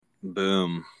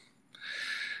Boom.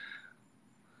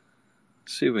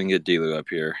 Let's see if we can get Delu up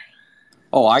here.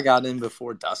 Oh, I got in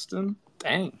before Dustin?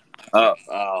 Dang. Oh,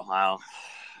 wow.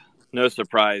 No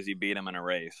surprise you beat him in a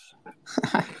race.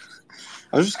 I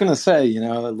was just going to say, it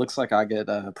looks like I get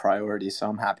a priority, so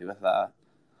I'm happy with that.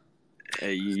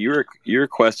 Hey, you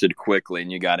requested quickly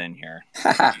and you got in here.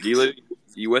 Delu,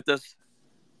 you with us?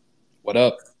 What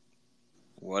up?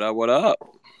 What up?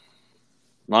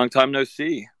 Long time no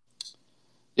see.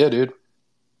 Yeah, dude.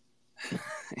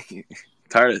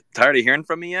 Tired of hearing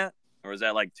from me yet? Or was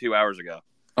that like 2 hours ago?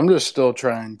 I'm just still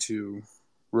trying to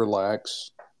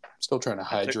relax. Still trying to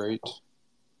hydrate.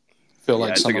 Feel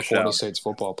like some of Florida State's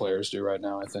football players do right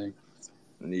now, I think.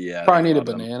 Yeah. Probably need a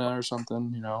banana or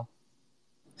something,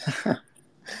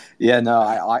 Yeah, no,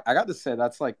 I got to say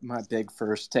that's like my big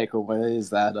first takeaway is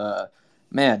that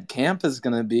man, camp is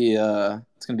gonna be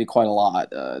it's gonna be quite a lot,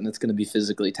 and it's gonna be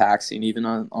physically taxing even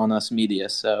on us media.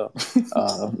 So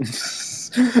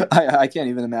I can't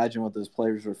even imagine what those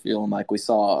players were feeling like. We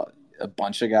saw a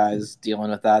bunch of guys dealing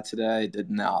with that today. It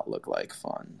did not look like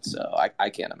fun. So I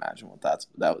can't imagine what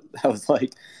that was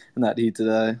like in that heat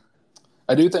today.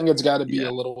 I do think it's got to be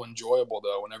a little enjoyable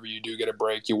though. Whenever you do get a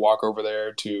break, you walk over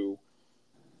there to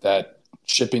that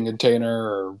shipping container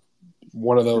or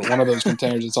one of those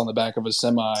containers that's on the back of a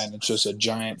semi, and it's just a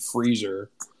giant freezer,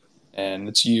 and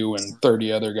it's you and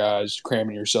 30 other guys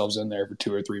cramming yourselves in there for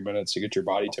 2 or 3 minutes to get your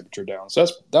body temperature down. So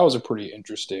that was a pretty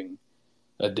interesting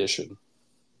addition.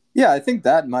 Yeah, I think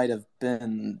that might have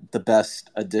been the best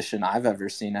addition I've ever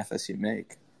seen FSU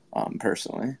make,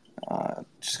 personally.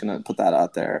 Just going to put that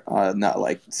out there. No,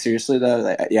 like, seriously, though,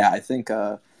 I think,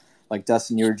 like,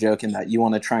 Dustin, you were joking that you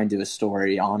want to try and do a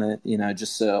story on it,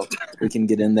 just so we can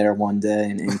get in there one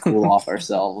day and cool off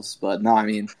ourselves. But, no, I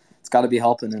mean, it's got to be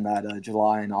helping in that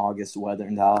July and August weather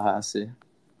in Tallahassee.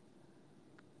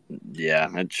 Yeah,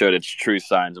 it showed its true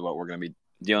signs of what we're going to be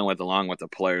dealing with, along with the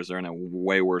players. They're in a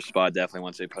way worse spot, definitely,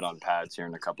 once they put on pads here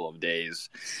in a couple of days.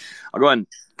 I'll go ahead and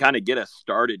kind of get us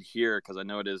started here because I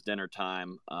know it is dinner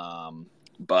time,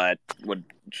 but would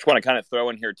just want to kind of throw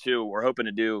in here, too. We're hoping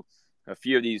to do a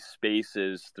few of these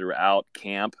spaces throughout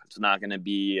camp. It's not going to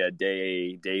be a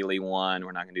daily one.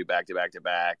 We're not going to do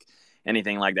back-to-back-to-back.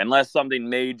 Anything like that, unless something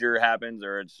major happens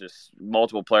or it's just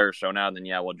multiple players showing out, then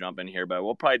we'll jump in here. But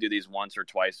we'll probably do these once or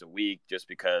twice a week, just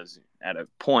because at a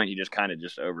point you just kind of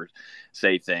just over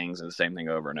say things and the same thing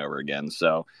over and over again.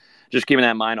 So just keeping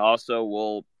that in mind. Also,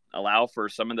 we'll allow for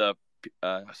some of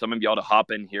y'all to hop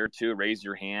in here too. Raise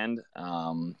your hand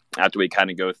after we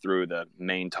kind of go through the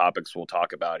main topics we'll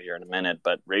talk about here in a minute.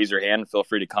 But raise your hand. Feel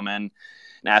free to come in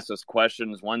and ask us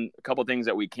questions. A couple things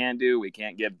that we can't do. We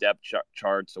can't give depth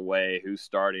charts away, who's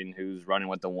starting, who's running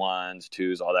with the ones,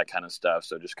 twos, all that kind of stuff.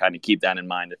 So just kind of keep that in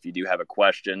mind if you do have a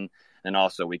question. And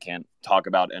also we can't talk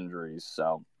about injuries.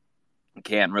 So we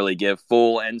can't really give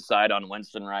full insight on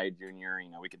Winston Wright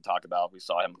Jr. We can talk about, we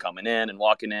saw him coming in and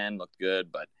walking in, looked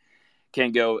good, but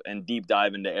can't go and deep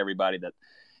dive into everybody that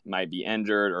might be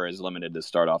injured or is limited to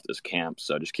start off this camp.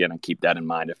 So just kind of keep that in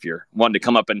mind if you're wanting to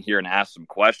come up in here and ask some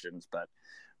questions. But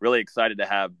really excited to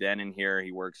have Ben in here.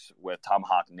 He works with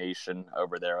Tomahawk Nation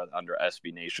over there under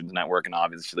SB Nations Network. And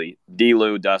obviously,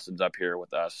 Delu, Dustin's up here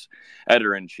with us,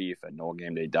 editor-in-chief at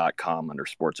NoleGameDay.com under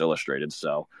Sports Illustrated.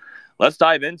 So let's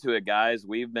dive into it, guys.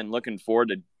 We've been looking forward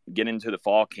to getting into the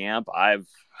fall camp. I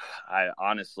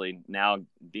honestly, now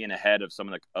being ahead of some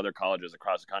of the other colleges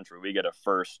across the country, we get a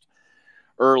first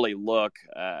early look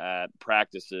at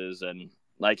practices. And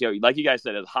like you guys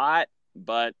said, it's hot,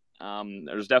 but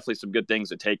there's definitely some good things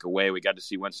to take away. We got to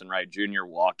see Winston Wright Jr.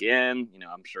 walk in.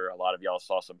 I'm sure a lot of y'all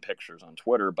saw some pictures on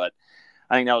Twitter, but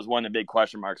I think that was one of the big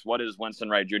question marks. What does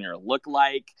Winston Wright Jr. look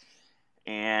like?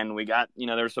 And we got,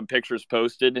 there's some pictures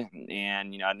posted,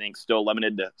 and, I think still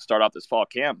limited to start off this fall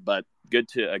camp, but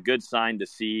a good sign to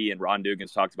see. And Ron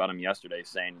Dugans talked about him yesterday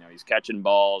saying, he's catching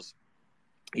balls.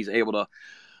 He's able to,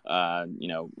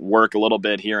 work a little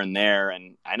bit here and there.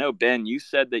 And I know, Ben, you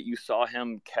said that you saw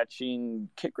him catching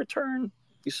kick return.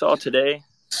 You saw today.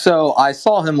 So I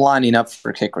saw him lining up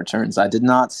for kick returns. I did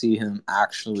not see him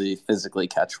actually physically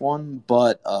catch one,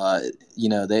 but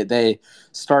they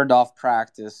started off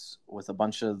practice with a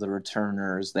bunch of the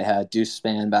returners. They had Deuce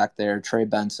Spann back there, Trey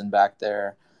Benson back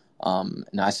there,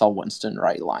 and I saw Winston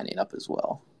Wright lining up as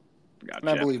well. Gotcha. And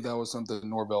I believe that was something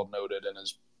Norvell noted in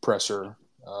his presser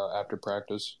after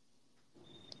practice.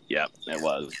 Yeah, it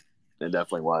was. It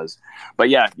definitely was. But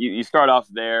yeah, you start off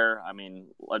there. I mean,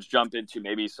 let's jump into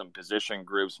maybe some position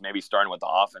groups, maybe starting with the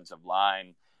offensive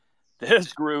line.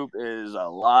 this group is a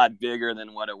lot bigger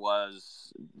than what it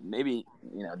was maybe,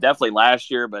 definitely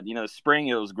last year. But, spring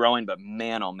it was growing. But,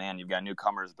 man, oh, man, you've got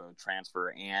newcomers, both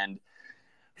transfer and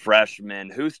freshmen.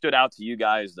 Who stood out to you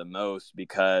guys the most?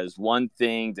 Because one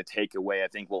thing to take away, I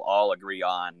think we'll all agree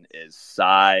on, is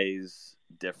size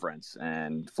difference.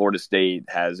 And Florida State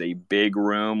has a big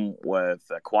room with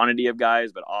a quantity of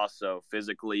guys, but also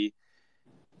physically.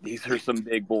 These are some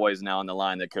big boys now on the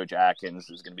line that Coach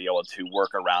Atkins is going to be able to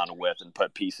work around with and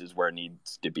put pieces where it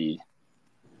needs to be.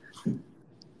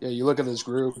 Yeah, you look at this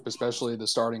group, especially the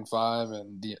starting five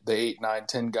and the 8, 9,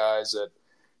 10 guys that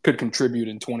could contribute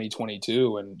in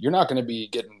 2022, and you're not going to be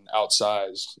getting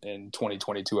outsized in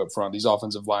 2022 up front. These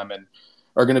offensive linemen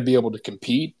are going to be able to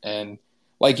compete, and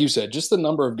like you said, just the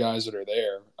number of guys that are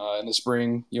there. In the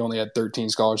spring, you only had 13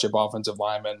 scholarship offensive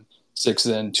linemen. 6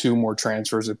 in, 2 more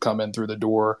transfers have come in through the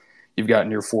door. You've gotten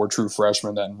your 4 true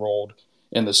freshmen that enrolled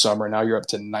in the summer. Now you're up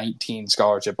to 19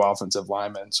 scholarship offensive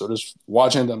linemen. So just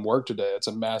watching them work today, it's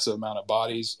a massive amount of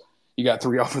bodies. You got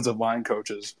 3 offensive line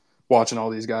coaches watching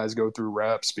all these guys go through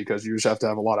reps because you just have to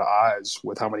have a lot of eyes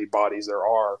with how many bodies there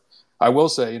are. I will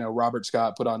say, Robert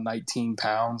Scott put on 19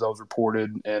 pounds. That was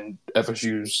reported in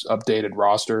FSU's updated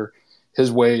roster.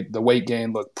 The weight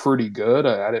gain looked pretty good.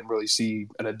 I didn't really see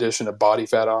an addition of body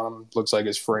fat on him. Looks like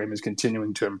his frame is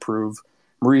continuing to improve.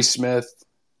 Maurice Smith,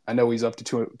 I know he's up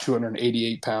to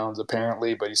 288 pounds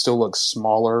apparently, but he still looks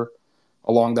smaller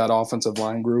along that offensive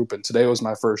line group. And today was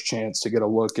my first chance to get a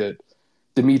look at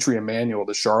Dimitri Emmanuel,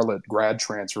 the Charlotte grad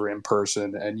transfer, in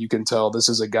person. And you can tell this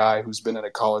is a guy who's been in a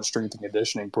college strength and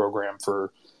conditioning program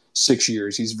for 6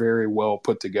 years. He's very well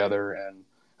put together, and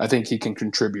I think he can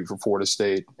contribute for Florida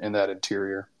State in that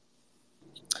interior.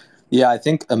 Yeah, I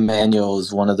think Emmanuel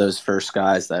is one of those first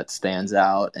guys that stands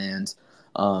out. And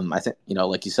I think,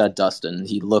 like you said, Dustin,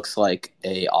 he looks like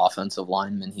a offensive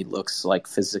lineman. He looks like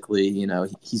physically,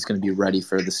 he's going to be ready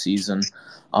for the season.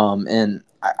 And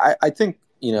I think,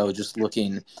 just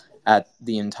looking at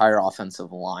the entire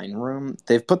offensive line room,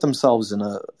 they've put themselves in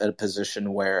a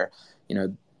position where,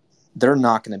 they're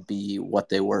not going to be what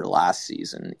they were last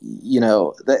season.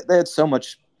 They had so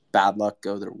much bad luck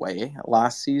go their way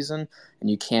last season, and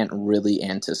you can't really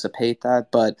anticipate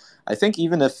that. But I think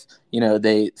even if,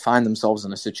 they find themselves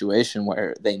in a situation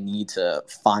where they need to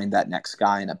find that next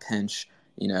guy in a pinch,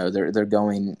 they're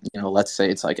going, let's say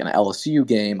it's like an LSU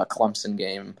game, a Clemson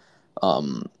game,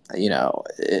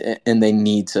 and they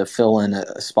need to fill in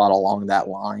a spot along that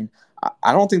line.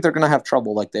 I don't think they're going to have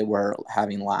trouble like they were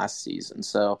having last season.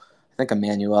 So I think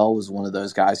Emmanuel was one of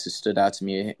those guys who stood out to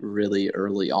me really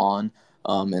early on.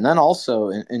 And then also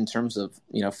in terms of,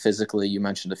 physically, you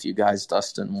mentioned a few guys,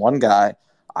 Dustin. One guy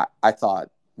I thought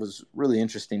was really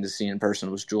interesting to see in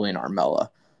person was Julian Armella.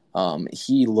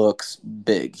 He looks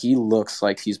big. He looks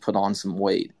like he's put on some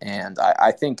weight. And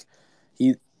I think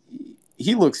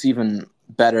he looks even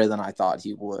better than I thought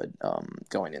he would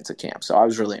going into camp. So I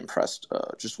was really impressed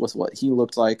just with what he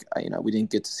looked like. We didn't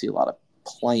get to see a lot of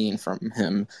playing from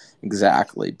him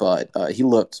exactly, but he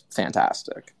looked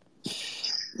fantastic.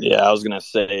 Yeah, I was going to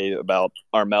say about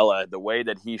Armella, the way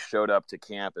that he showed up to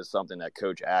camp is something that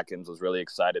Coach Atkins was really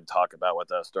excited to talk about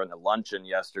with us during the luncheon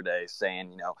yesterday,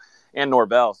 saying, and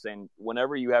Norvell saying,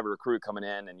 whenever you have a recruit coming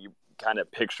in and you kind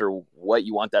of picture what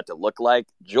you want that to look like,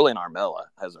 Julian Armella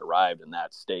has arrived in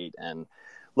that state and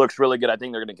looks really good. I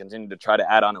think they're going to continue to try to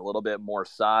add on a little bit more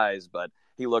size, but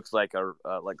he looks like a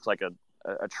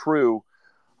true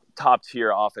top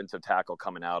tier offensive tackle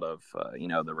coming out of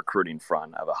the recruiting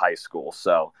front of a high school.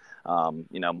 So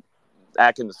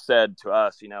Atkins said to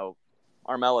us,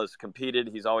 Armella's competed.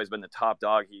 He's always been the top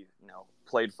dog. He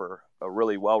played for a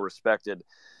really well respected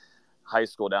high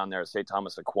school down there at St.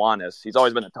 Thomas Aquinas. He's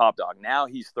always been the top dog. Now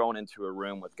he's thrown into a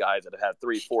room with guys that have had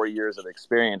 3-4 years of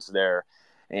experience there,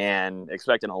 and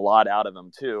expecting a lot out of him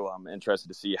too. I'm interested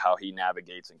to see how he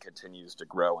navigates and continues to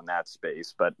grow in that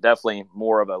space, but definitely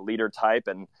more of a leader type.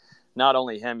 And not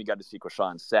only him, you got to see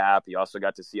Quashawn Sapp. You also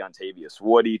got to see Ontavious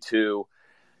Woody too.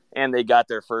 And they got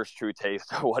their first true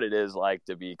taste of what it is like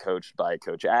to be coached by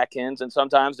Coach Atkins. And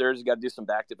sometimes you got to do some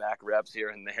back-to-back reps here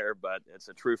and there, but it's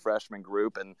a true freshman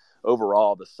group. And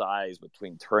overall, the size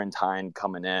between Turrentine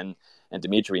coming in and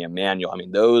Dimitri Emmanuel,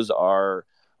 those are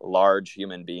large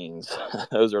human beings.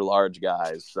 Those are large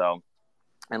guys. So,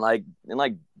 and like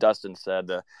Dustin said,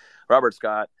 Robert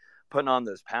Scott putting on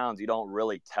those pounds, you don't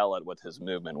really tell it with his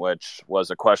movement, which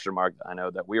was a question mark I know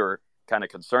that we were kind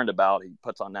of concerned about. He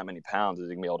puts on that many pounds. Is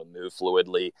he going to be able to move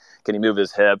fluidly? Can he move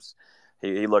his hips?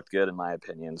 He looked good in my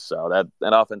opinion. So that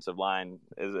offensive line,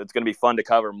 it's going to be fun to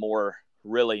cover more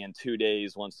really in 2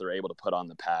 days once they're able to put on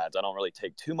the pads. I don't really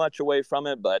take too much away from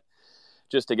it, but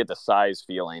just to get the size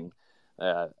feeling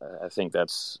I think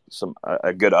that's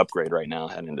a good upgrade right now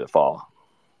heading into the fall.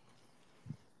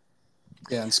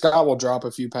 Yeah, and Scott will drop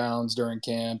a few pounds during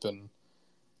camp, and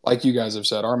like you guys have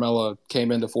said, Armella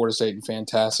came into Florida State in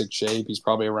fantastic shape. He's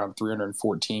probably around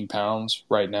 314 pounds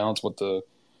right now. It's what the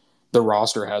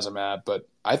roster has him at, but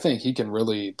I think he can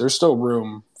really – there's still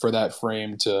room for that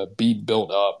frame to be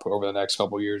built up over the next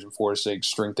couple of years in Florida State's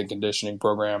strength and conditioning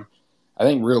program. I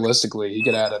think realistically he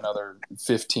could add another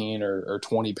 15 or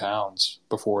 20 pounds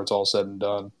before it's all said and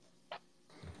done.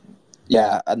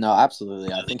 Yeah, no,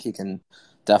 absolutely. I think he can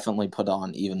definitely put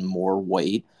on even more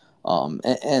weight.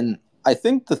 And I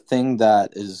think the thing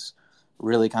that is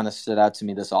really kind of stood out to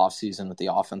me this offseason with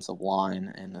the offensive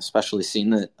line, and especially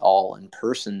seeing it all in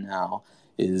person now,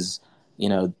 is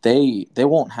they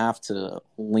won't have to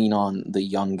lean on the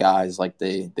young guys like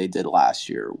they did last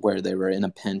year, where they were in a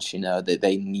pinch.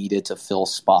 They needed to fill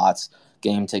spots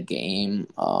game to game.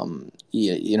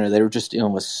 They were just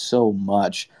dealing with so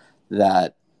much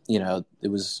that it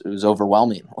was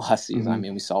overwhelming last season. Mm-hmm. I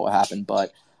mean, we saw what happened,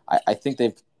 but I think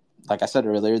they've, like I said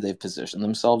earlier, they've positioned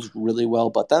themselves really well.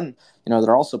 But then,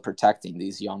 they're also protecting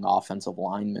these young offensive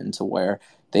linemen to where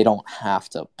they don't have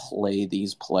to play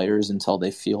these players until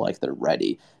they feel like they're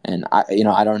ready. And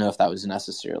I don't know if that was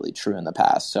necessarily true in the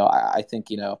past. So I think,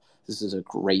 this is a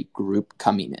great group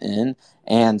coming in,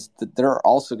 and they're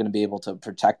also going to be able to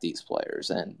protect these players,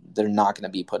 and they're not going to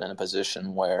be put in a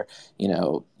position where,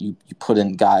 you put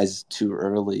in guys too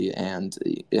early and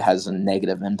it has a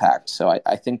negative impact. So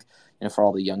I think, for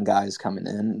all the young guys coming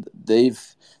in,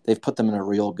 they've put them in a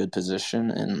real good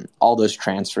position, and all those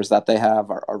transfers that they have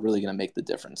are really going to make the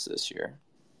difference this year.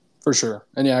 For sure.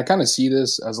 And yeah, I kind of see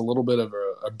this as a little bit of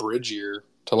a bridge year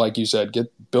to, like you said,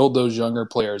 build those younger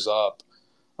players up.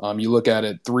 You look at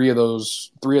it, three of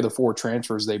the four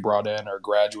transfers they brought in are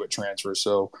graduate transfers,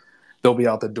 so they'll be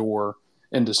out the door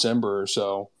in December or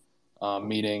so,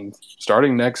 meaning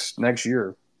starting next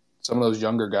year. Some of those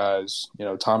younger guys,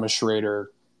 Thomas Schrader,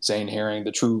 Zane Herring,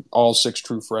 all six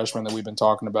true freshmen that we've been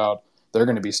talking about, they're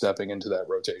going to be stepping into that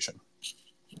rotation.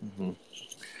 Mm-hmm.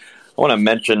 I want to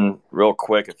mention real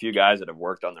quick a few guys that have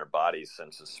worked on their bodies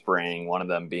since the spring, one of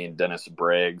them being Dennis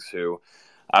Briggs, who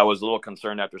I was a little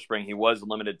concerned after spring. He was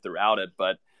limited throughout it,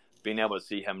 but being able to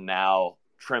see him now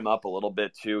trim up a little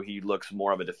bit too, he looks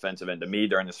more of a defensive end. To me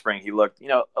during the spring, he looked,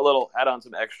 a little, had on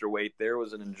some extra weight there,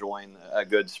 was enjoying a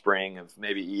good spring of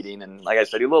maybe eating. And like I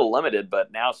said, he's a little limited,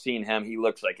 but now seeing him, he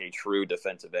looks like a true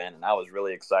defensive end. And I was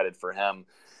really excited for him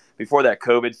before that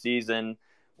COVID season.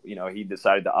 He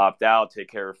decided to opt out, take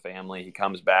care of family. He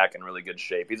comes back in really good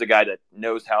shape. He's a guy that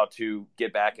knows how to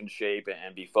get back in shape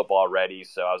and be football ready.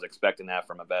 So I was expecting that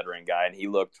from a veteran guy, and he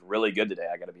looked really good today.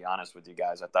 I got to be honest with you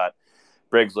guys. I thought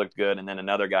Briggs looked good. And then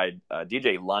another guy,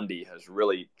 DJ Lundy, has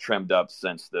really trimmed up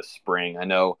since this spring. I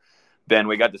know, Ben,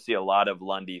 we got to see a lot of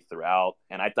Lundy throughout,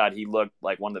 and I thought he looked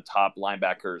like one of the top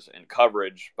linebackers in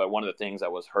coverage. But one of the things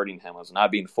that was hurting him was not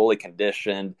being fully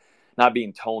conditioned, not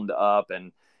being toned up,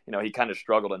 and he kind of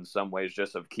struggled in some ways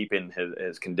just of keeping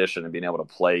his condition and being able to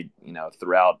play,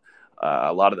 throughout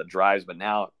a lot of the drives. But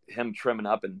now him trimming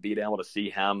up and being able to see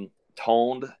him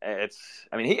toned,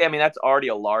 that's already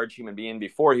a large human being.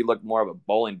 Before he looked more of a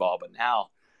bowling ball, but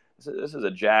now this is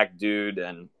a jacked dude,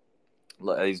 and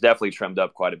he's definitely trimmed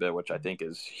up quite a bit, which I think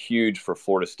is huge for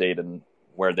Florida State and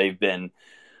where they've been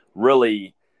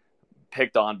really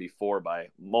picked on before by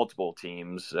multiple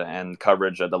teams and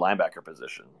coverage at the linebacker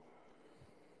position.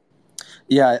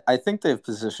 Yeah, I think they've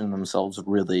positioned themselves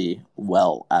really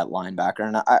well at linebacker.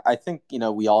 And I think,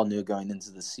 we all knew going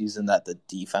into the season that the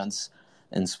defense,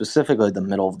 and specifically the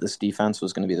middle of this defense,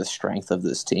 was going to be the strength of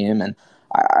this team. And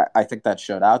I think that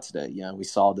showed out today. We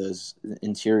saw those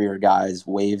interior guys,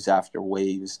 waves after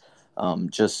waves,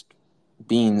 just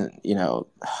being,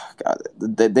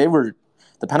 they were –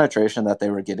 the penetration that they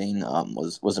were getting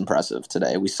was impressive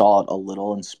today. We saw it a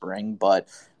little in spring, but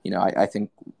I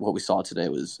think what we saw today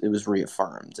was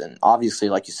reaffirmed. And obviously,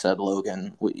 like you said,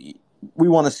 Logan, we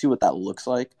want to see what that looks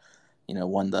like.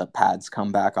 When the pads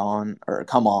come on,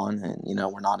 and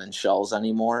we're not in shells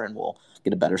anymore, and we'll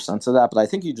get a better sense of that. But I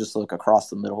think you just look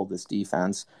across the middle of this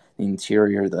defense, the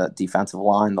interior, the defensive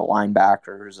line, the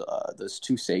linebackers, those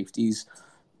two safeties.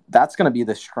 That's going to be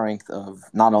the strength of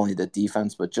not only the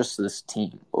defense, but just this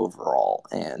team overall.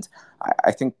 And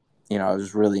I think, I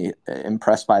was really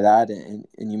impressed by that. And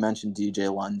you mentioned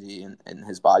DJ Lundy and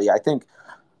his body. I think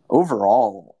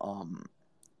overall,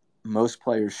 most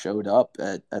players showed up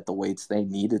at the weights they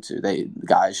needed to. The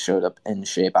guys showed up in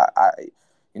shape.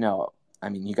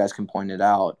 You guys can point it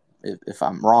out if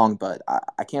I'm wrong, but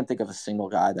I can't think of a single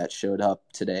guy that showed up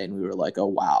today and we were like, oh,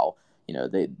 wow,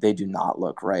 they do not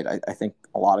look right. I think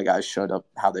a lot of guys showed up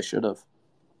how they should have.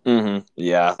 Mm-hmm.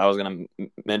 Yeah, I was going to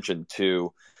mention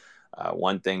too.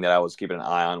 One thing that I was keeping an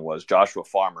eye on was Joshua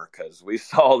Farmer, because we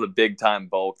saw the big time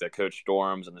bulk that Coach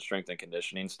Storms and the strength and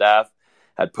conditioning staff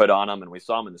had put on him, and we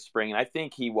saw him in the spring. And I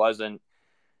think he wasn't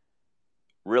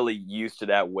really used to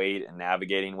that weight and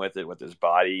navigating with it with his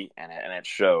body, and it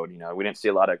showed. We didn't see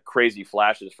a lot of crazy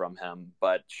flashes from him,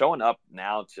 but showing up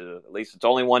now to, at least it's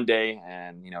only one day,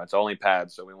 and it's only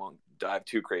pads, so we won't dive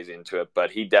too crazy into it, but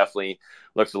he definitely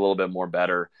looks a little bit more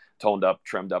better, toned up,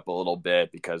 trimmed up a little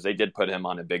bit, because they did put him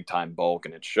on a big time bulk,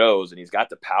 and it shows. And he's got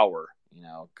the power.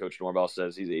 Coach Norvell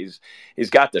says he's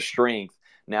got the strength.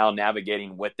 Now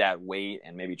navigating with that weight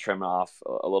and maybe trim off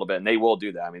a little bit, and they will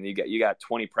do that. I mean, you got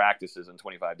 20 practices in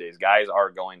 25 days. Guys are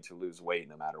going to lose weight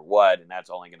no matter what, and that's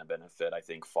only going to benefit, I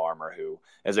think, Farmer, who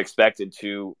is expected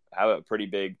to have a pretty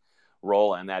big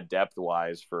role in that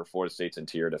depth-wise for Florida State's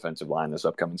interior defensive line this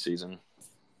upcoming season.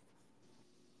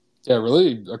 Yeah,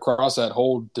 really across that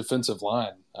whole defensive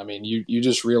line. I mean, you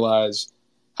just realize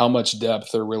how much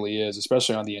depth there really is,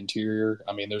 especially on the interior.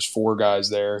 I mean, there's 4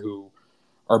 guys there who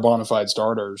are bona fide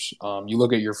starters. You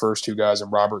look at your first 2 guys,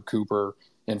 and Robert Cooper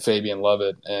and Fabian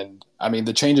Lovett, and I mean,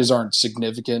 the changes aren't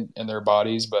significant in their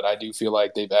bodies, but I do feel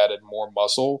like they've added more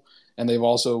muscle, and they've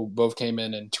also both came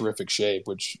in terrific shape,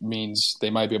 which means they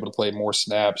might be able to play more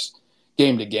snaps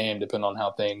game to game, depending on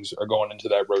how things are going into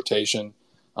that rotation.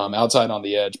 Outside on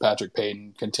the edge, Patrick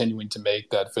Payton continuing to make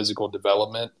that physical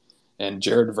development, and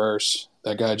Jared Verse,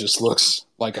 that guy just looks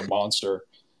like a monster.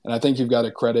 And I think you've got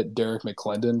to credit Derek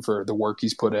McClendon for the work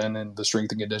he's put in the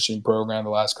strength and conditioning program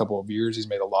the last couple of years. He's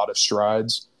made a lot of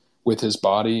strides with his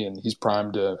body, and he's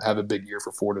primed to have a big year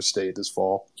for Florida State this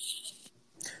fall.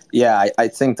 Yeah, I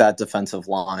think that defensive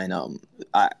line,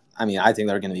 I think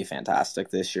they're going to be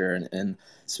fantastic this year. And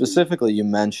specifically, you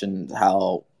mentioned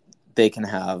how they can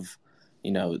have,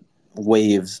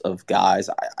 waves of guys.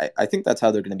 I think that's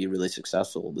how they're going to be really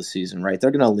successful this season, right?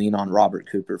 They're going to lean on Robert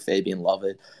Cooper, Fabian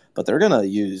Lovett, but they're going to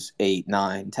use 8,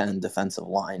 9, 10 defensive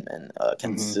linemen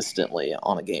consistently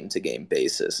on a game-to-game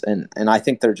basis. And I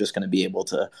think they're just going to be able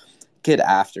to get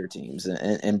after teams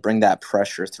and bring that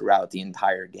pressure throughout the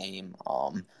entire game.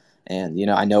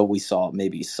 I know we saw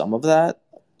maybe some of that,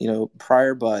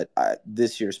 prior, but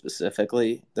this year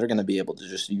specifically, they're going to be able to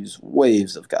just use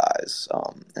waves of guys.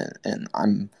 And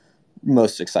I'm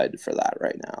most excited for that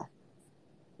right now.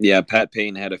 Yeah, Pat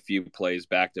Payne had a few plays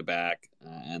back-to-back,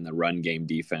 and the run game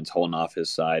defense holding off his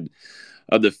side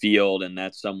of the field, and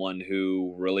that's someone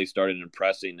who really started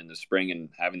impressing in the spring and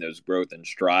having those growth and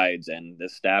strides, and the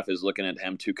staff is looking at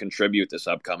him to contribute this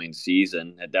upcoming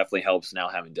season. It definitely helps now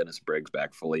having Dennis Briggs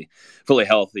back fully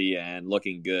healthy and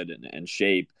looking good and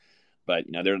shape. But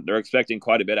they're expecting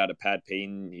quite a bit out of Pat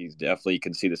Payton. He definitely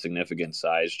can see the significant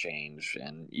size change,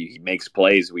 and he makes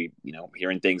plays. We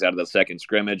hearing things out of the second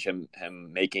scrimmage, him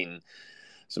making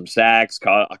some sacks,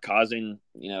 causing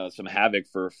some havoc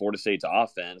for Florida State's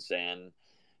offense, and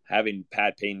having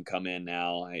Pat Payton come in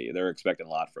now, they're expecting a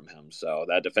lot from him. So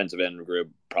that defensive end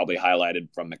group probably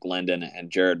highlighted from McClendon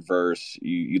and Jared Verse.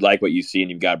 You like what you see,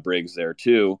 and you've got Briggs there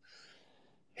too.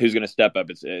 Who's going to step up?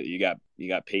 It's you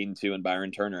got Payton too, and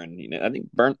Byron Turner, and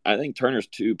I think Turner's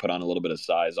too put on a little bit of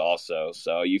size also.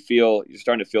 So you're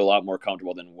starting to feel a lot more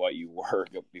comfortable than what you were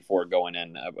before going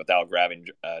in without grabbing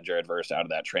Jared Verse out of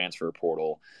that transfer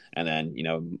portal, and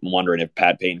then wondering if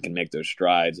Pat Payton can make those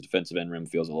strides. The defensive end room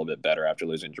feels a little bit better after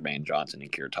losing Jermaine Johnson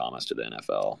and Keir Thomas to the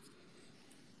NFL.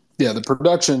 Yeah, the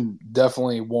production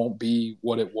definitely won't be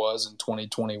what it was in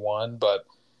 2021, but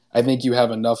I think you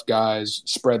have enough guys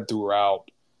spread throughout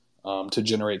to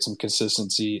generate some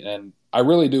consistency. And I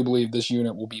really do believe this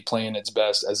unit will be playing its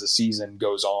best as the season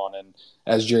goes on. And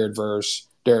as Jared Verse,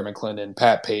 Derek McClendon,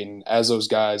 Pat Payton, as those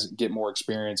guys get more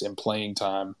experience and playing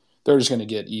time, they're just going to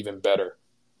get even better.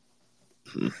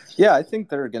 Yeah, I think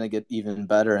they're going to get even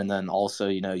better. And then also,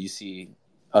 you see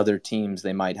other teams,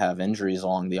 they might have injuries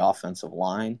along the offensive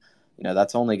line.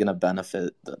 That's only going to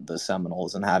benefit the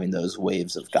Seminoles and having those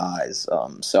waves of guys.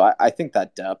 So I think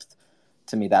that depth,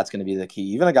 to me, that's going to be the key.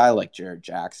 Even a guy like Jared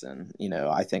Jackson,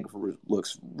 I think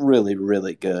looks really,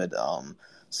 really good.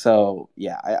 So,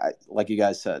 yeah, I like you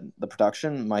guys said, the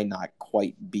production might not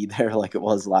quite be there like it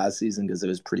was last season because it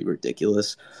was pretty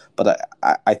ridiculous. But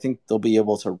I think they'll be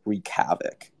able to wreak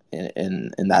havoc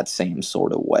in that same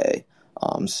sort of way.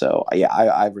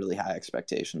 I have really high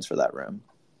expectations for that room.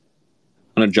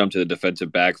 I'm going to jump to the defensive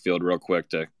backfield real quick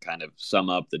to kind of sum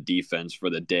up the defense for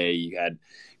the day. You had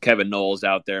Kevin Knowles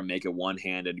out there make a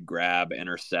one-handed grab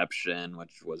interception,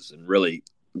 which was in really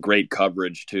great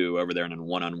coverage too over there in a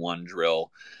one-on-one drill.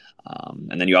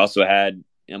 And then you also had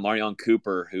Marion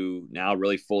Cooper, who now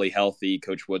really fully healthy.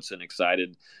 Coach Woodson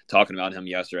excited talking about him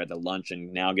yesterday at the lunch,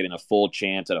 and now getting a full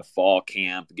chance at a fall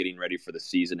camp, getting ready for the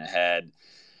season ahead.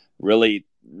 Really,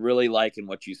 really liking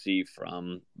what you see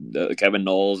from Kevin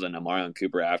Knowles and Marion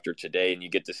Cooper after today, and you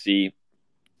get to see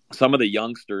some of the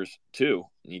youngsters too.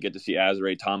 You get to see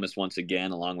Azrae Thomas once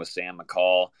again, along with Sam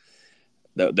McCall.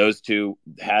 Those two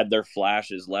had their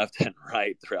flashes left and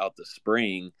right throughout the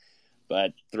spring.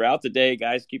 But throughout the day,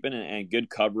 guys, keeping in good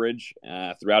coverage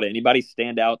throughout it. Anybody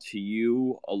stand out to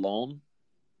you alone?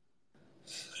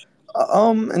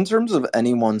 In terms of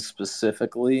anyone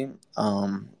specifically,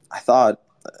 I thought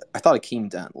Akeem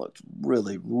Dent looked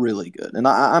really, really good. And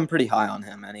I'm pretty high on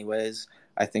him anyways.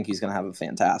 I think he's going to have a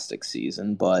fantastic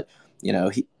season. But, you know,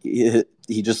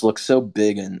 he just looks so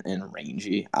big and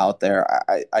rangy out there.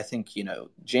 I think, you know,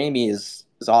 Jamie is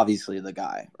obviously the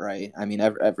guy, right? I mean,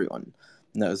 everyone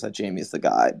knows that Jamie is the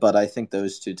guy. But I think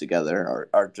those two together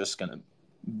are just going to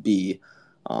be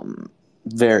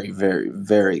very, very,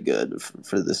 very good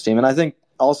for this team. And I think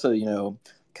also, you know,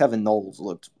 Kevin Knowles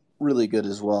looked really good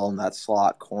as well in that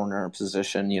slot corner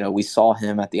position. You know, we saw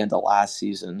him at the end of last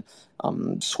season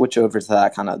switch over to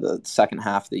that kind of the second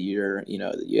half of the year. You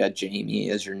know, you had Jamie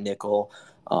as your nickel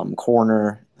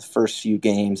corner the first few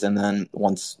games, and then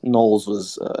once Knowles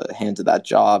was handed that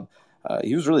job,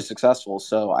 he was really successful.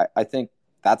 So I think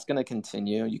that's going to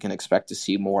continue. You can expect to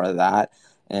see more of that.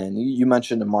 And you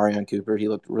mentioned Marion Cooper. He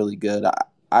looked really good.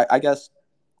 I guess,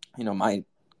 you know, my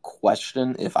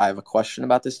question, if I have a question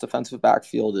about this defensive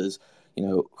backfield, is, you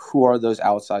know, who are those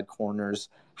outside corners?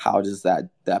 How does that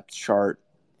depth chart,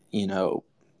 you know,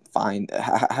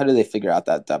 how do they figure out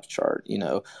that depth chart? You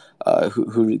know,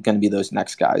 who are going to be those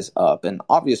next guys up? And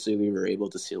obviously we were able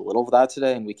to see a little of that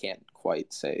today, and we can't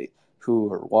quite say who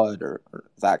or what or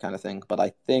that kind of thing. But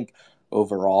I think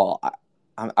overall,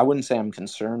 I wouldn't say I'm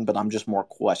concerned, but I'm just more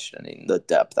questioning the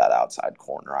depth at outside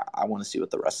corner. I want to see what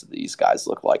the rest of these guys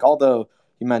look like. Although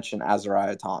you mentioned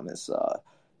Azrae Thomas,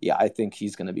 yeah, I think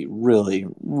he's going to be really,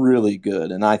 really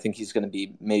good, and I think he's going to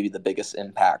be maybe the biggest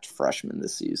impact freshman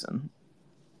this season.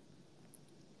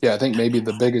 Yeah, I think maybe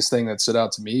the biggest thing that stood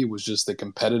out to me was just the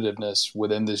competitiveness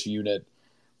within this unit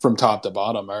from top to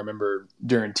bottom. I remember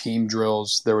during team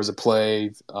drills, there was a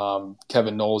play,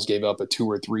 Kevin Knowles gave up a 2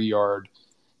 or 3 yard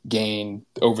gain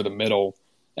over the middle.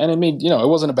 And I mean, you know, it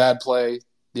wasn't a bad play.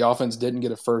 The offense didn't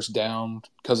get a first down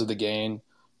because of the gain.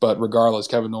 But regardless,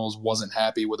 Kevin Knowles wasn't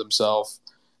happy with himself.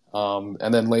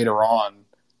 And then later on,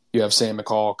 you have Sam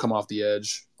McCall come off the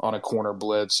edge on a corner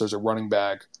blitz. There's a running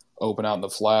back open out in the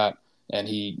flat, and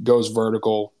he goes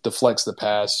vertical, deflects the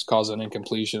pass, causes an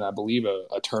incompletion, I believe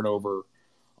a turnover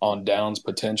on downs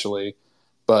potentially.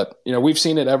 But, you know, we've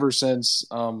seen it ever since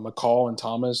McCall and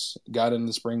Thomas got in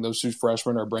the spring. Those two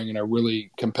freshmen are bringing a really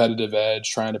competitive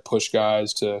edge, trying to push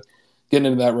guys to get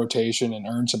into that rotation and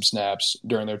earn some snaps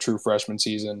during their true freshman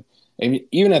season. And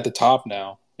even at the top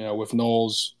now, you know, with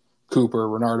Knowles, Cooper,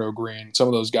 Renardo Green, some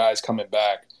of those guys coming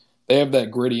back, they have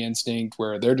that gritty instinct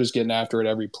where they're just getting after it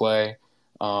every play.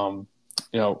 You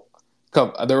know,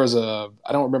 there was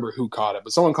I don't remember who caught it,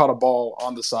 but someone caught a ball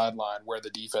on the sideline where the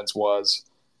defense was,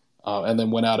 and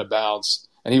then went out of bounds.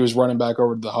 And he was running back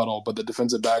over to the huddle, but the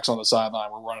defensive backs on the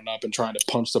sideline were running up and trying to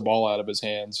punch the ball out of his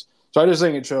hands. So I just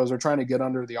think it shows they're trying to get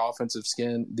under the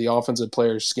offensive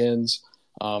players' skins.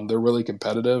 They're really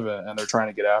competitive, and they're trying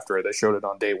to get after it. They showed it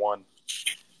on day one.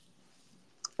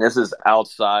 This is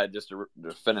outside, just to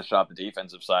finish off the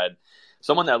defensive side.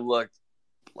 Someone that looked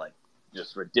like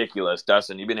just ridiculous,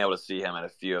 Dustin. You've been able to see him at a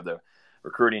few of the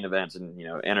recruiting events and, you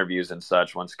know, interviews and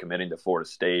such once committing to Florida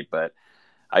State. But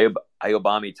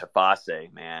Ayobami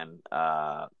Tafase, man,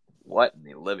 what in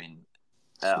the living?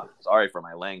 Sorry for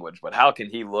my language, but how can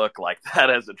he look like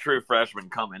that as a true freshman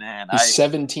coming in? He's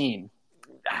 17.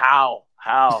 How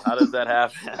does that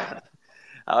happen?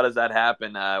 How does that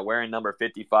happen? Wearing number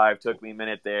 55 took me a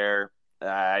minute there.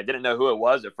 I didn't know who it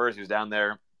was at first. He was down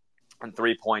there in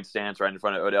 3-point stance right in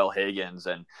front of Odell Higgins,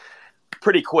 and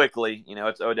pretty quickly, you know,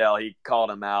 it's Odell. He called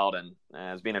him out, and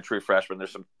as being a true freshman,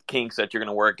 there's some kinks that you're going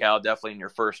to work out definitely in your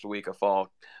first week of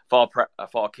fall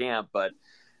camp. But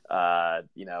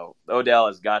you know, Odell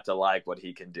has got to like what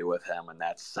he can do with him and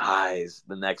that size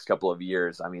the next couple of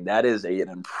years. I mean, that is an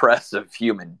impressive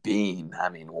human being. I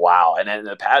mean, wow. And then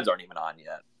the pads aren't even on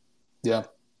yet. Yeah.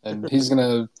 And he's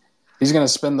going to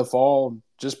spend the fall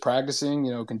just practicing,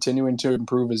 you know, continuing to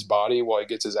improve his body while he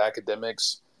gets his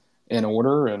academics in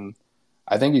order. And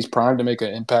I think he's primed to make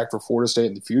an impact for Florida State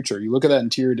in the future. You look at that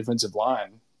interior defensive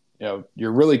line, you know,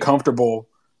 you're really comfortable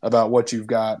about what you've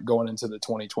got going into the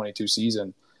 2022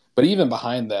 season. But even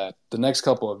behind that, the next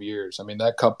couple of years, I mean,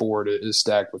 that cupboard is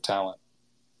stacked with talent.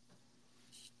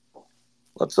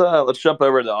 Let's jump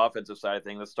over to the offensive side of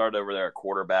things. Let's start over there at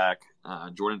quarterback.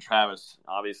 Jordan Travis,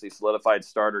 obviously solidified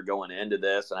starter going into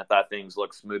this, and I thought things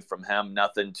looked smooth from him.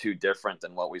 Nothing too different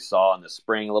than what we saw in the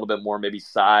spring. A little bit more maybe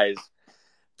size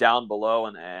down below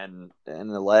and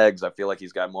the legs. I feel like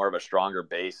he's got more of a stronger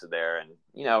base there.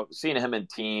 And seeing him in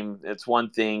team, it's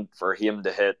one thing for him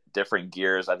to hit different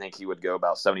gears. I think he would go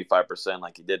about 75%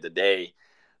 like he did today.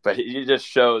 But he just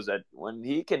shows that when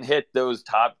he can hit those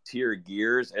top tier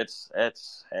gears, it's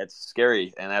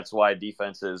scary, and that's why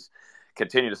defenses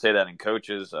continue to say that, and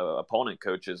coaches, opponent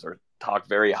coaches, are talk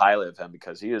very highly of him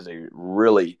because he is a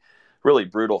really, really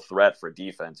brutal threat for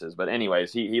defenses. But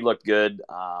anyways, he looked good.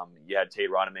 You had Tate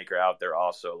Rodemaker out there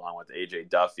also, along with AJ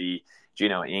Duffy,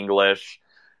 Geno English.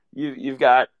 You've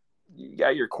got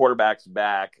your quarterbacks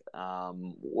back.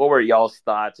 What were y'all's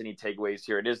thoughts? Any takeaways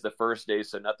here? It is the first day,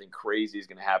 so nothing crazy is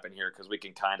going to happen here because we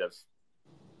can kind of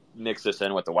mix this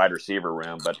in with the wide receiver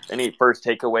room. But any first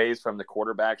takeaways from the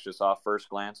quarterbacks just off first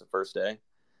glance, the first day?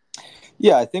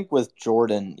 Yeah, I think with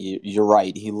Jordan, you're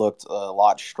right. He looked a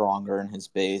lot stronger in his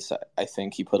base. I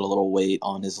think he put a little weight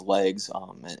on his legs,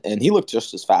 and he looked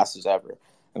just as fast as ever.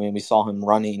 I mean, we saw him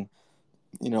running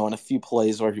in a few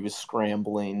plays where he was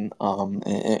scrambling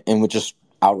and would just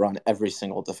outrun every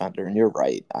single defender. And you're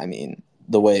right. I mean,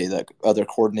 the way that other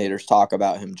coordinators talk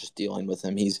about him, just dealing with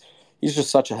him, he's just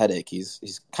such a headache.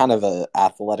 He's kind of an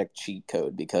athletic cheat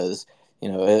code because,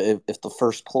 if the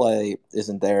first play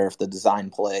isn't there, if the design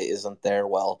play isn't there,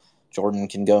 well, Jordan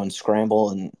can go and scramble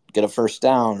and get a first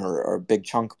down or a big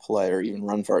chunk play or even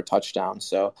run for a touchdown.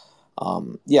 So,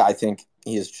 I think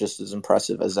he is just as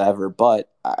impressive as ever. But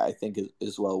I think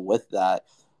as well with that,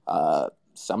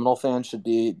 Seminole fans should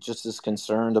be just as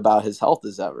concerned about his health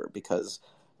as ever because,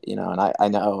 and I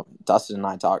know Dustin and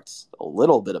I talked a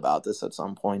little bit about this at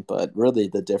some point, but really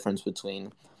the difference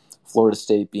between Florida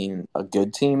State being a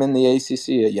good team in the ACC,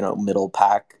 a middle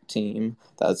pack team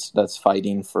that's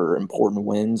fighting for important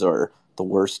wins, or the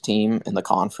worst team in the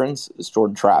conference, is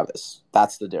Jordan Travis.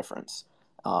 That's the difference.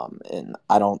 And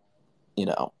I don't,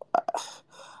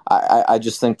 I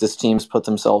just think this team's put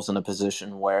themselves in a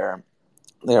position where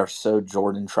they are so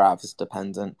Jordan Travis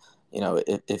dependent.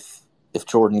 If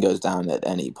Jordan goes down at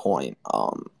any point,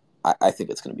 I think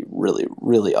it's going to be really,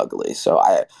 really ugly. So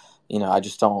I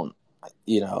just don't,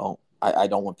 I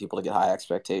don't want people to get high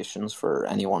expectations for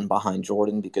anyone behind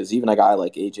Jordan because even a guy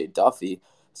like AJ Duffy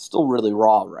is still really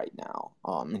raw right now.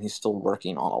 And he's still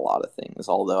working on a lot of things,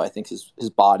 although I think his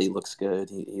body looks good.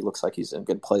 He looks like he's in a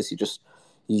good place.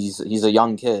 He's a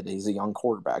young kid. He's a young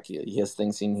quarterback. He has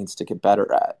things he needs to get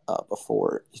better at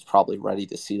before he's probably ready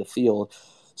to see the field.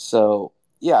 So,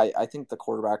 I think the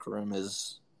quarterback room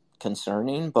is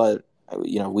concerning, but,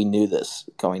 we knew this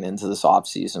going into this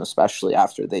offseason, especially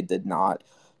after they did not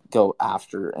go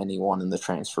after anyone in the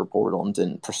transfer portal and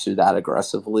didn't pursue that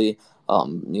aggressively.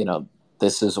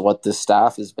 This is what this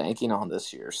staff is banking on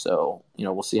this year. So,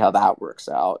 we'll see how that works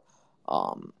out.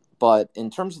 But in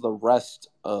terms of the rest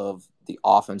of the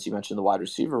offense, you mentioned the wide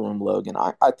receiver room, Logan.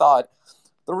 I thought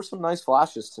there were some nice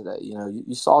flashes today.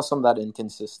 You saw some of that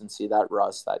inconsistency, that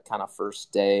rust, that kind of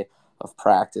first day of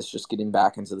practice, just getting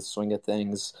back into the swing of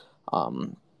things,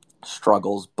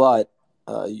 struggles. But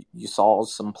you saw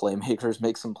some playmakers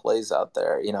make some plays out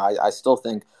there. I still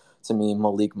think, to me,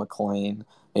 Malik McClain,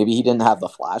 maybe he didn't have the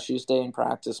flashiest day in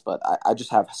practice, but I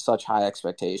just have such high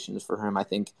expectations for him. I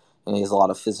think he has a lot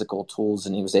of physical tools,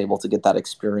 and he was able to get that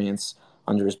experience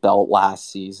under his belt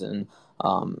last season.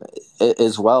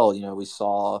 As well, we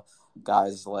saw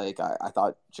guys like I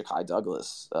thought Ja'Kai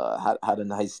Douglas had a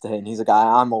nice day, and he's a guy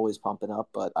I'm always pumping up,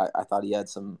 but I thought he had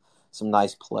some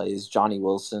nice plays. Johnny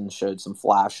Wilson showed some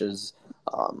flashes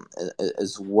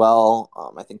as well.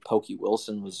 I think Pokey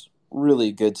Wilson was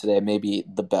really good today, maybe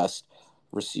the best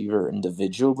receiver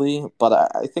individually,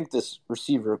 but I think this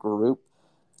receiver group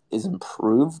is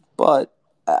improved, but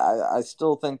I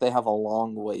still think they have a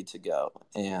long way to go.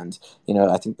 And,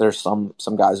 I think there's some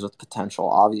guys with potential.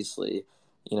 Obviously,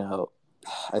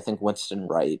 I think Winston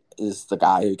Wright is the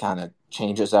guy who kind of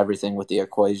changes everything with the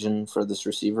equation for this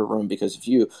receiver room, because if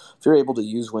you're able to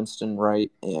use Winston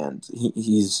Wright and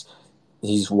he's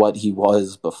what he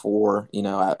was before,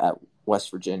 at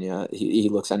West Virginia, he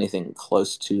looks anything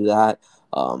close to that.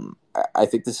 I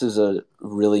think this is a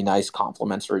really nice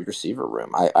complementary receiver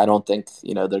room. I don't think,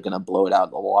 they're going to blow it out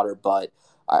of the water, but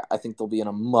I think they'll be in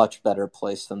a much better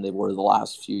place than they were the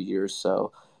last few years.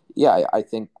 So, I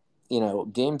think,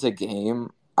 game to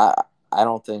game, I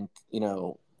don't think,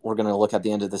 we're going to look at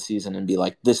the end of the season and be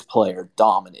like, this player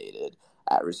dominated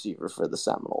at receiver for the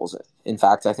Seminoles. In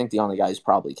fact, I think the only guy who's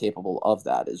probably capable of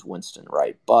that is Winston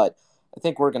Wright. But I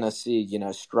think we're going to see,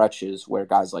 stretches where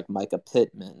guys like Micah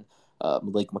Pittman,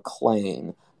 Malik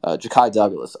McLean, Ja'Kai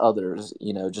Douglas, others,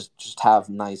 just have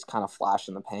nice kind of flash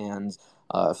in the pans.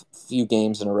 A few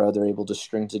games in a row they're able to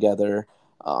string together.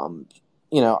 Um,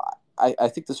 you know, I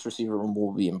think this receiver room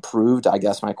will be improved. I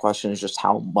guess my question is just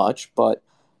how much, but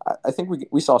I think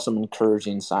we saw some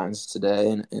encouraging signs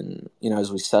today, and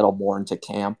as we settle more into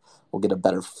camp, we'll get a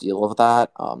better feel of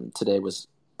that. Today was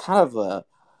kind of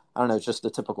I don't know, just a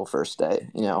typical first day,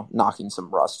 knocking some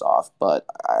rust off. But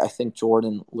I think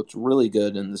Jordan looked really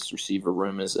good, and this receiver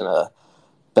room is in a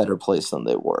better place than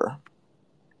they were.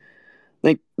 I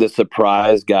think the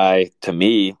surprise guy to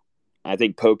me, I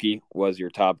think Pokey was your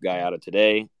top guy out of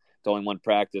today. It's only one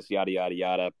practice, yada, yada,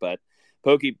 yada. But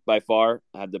Pokey, by far,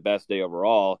 had the best day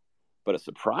overall. But a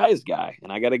surprise guy,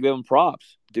 and I got to give him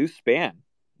props, Deuce Spann.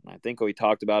 I think we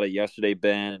talked about it yesterday,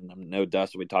 Ben, and I know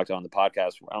Dustin, we talked about on the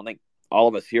podcast. I don't think all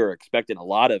of us here are expecting a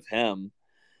lot of him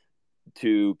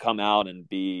to come out and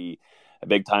be a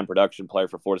big-time production player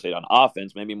for Florida State on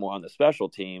offense, maybe more on the special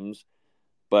teams.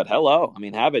 But hello, I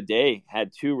mean, have a day.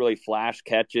 Had two really flash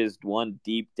catches, one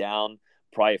deep down,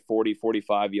 probably a 40,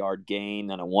 45-yard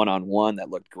gain, and a one-on-one that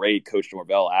looked great. Coach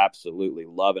Norvell absolutely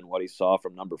loving what he saw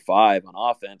from number 5 on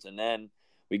offense. And then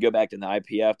we go back to the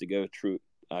IPF to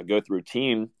go through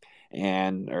team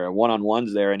or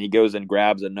one-on-ones there, and he goes and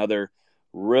grabs another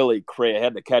really crazy,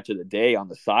 had the catch of the day on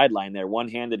the sideline there,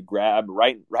 one-handed grab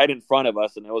right in front of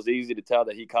us, and it was easy to tell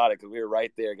that he caught it because we were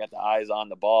right there, got the eyes on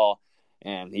the ball.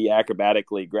 And he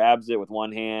acrobatically grabs it with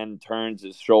one hand, turns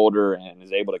his shoulder, and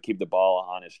is able to keep the ball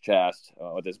on his chest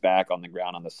with his back on the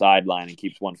ground on the sideline and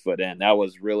keeps one foot in. That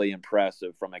was really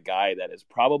impressive from a guy that is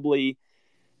probably,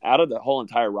 out of the whole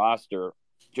entire roster,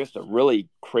 just a really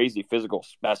crazy physical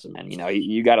specimen.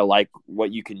 You got to like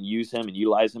what you can use him and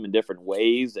utilize him in different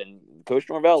ways. And Coach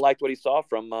Norvell liked what he saw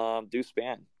from Deuce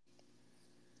Spann.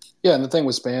 Yeah, and the thing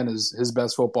with Spann is his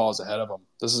best football is ahead of him.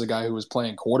 This is a guy who was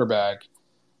playing quarterback,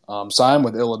 signed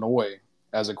with Illinois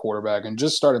as a quarterback, and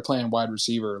just started playing wide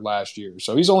receiver last year.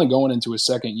 So he's only going into his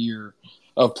second year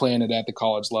of playing it at the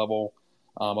college level.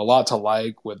 A lot to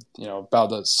like with, about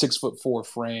the 6'4"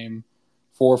 frame,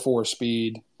 4.4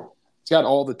 speed. He's got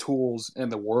all the tools in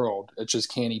the world. It's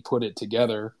just, can he put it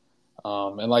together?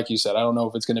 And like you said, I don't know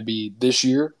if it's going to be this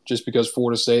year, just because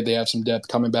Florida State, they have some depth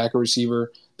coming back at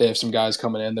receiver. They have some guys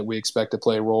coming in that we expect to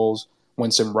play roles.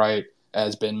 Winston Wright,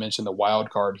 as Ben mentioned, the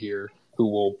wild card here, who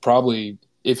will probably,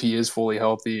 if he is fully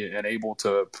healthy and able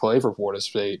to play for Florida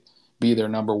State, be their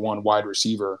number one wide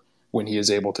receiver when he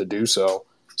is able to do so.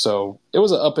 So it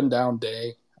was an up and down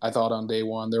day. I thought on day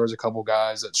one there was a couple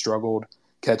guys that struggled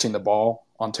catching the ball.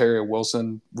 Ontario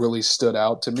Wilson really stood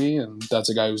out to me, and that's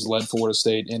a guy who's led Florida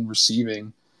State in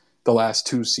receiving the last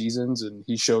 2 seasons, and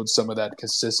he showed some of that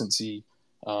consistency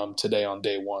today on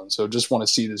day one. So just want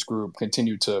to see this group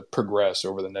continue to progress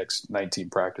over the next 19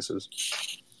 practices.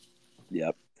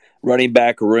 Yep. Running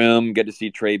back room, get to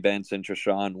see Trey Benson,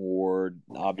 Treshaun Ward,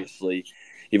 obviously.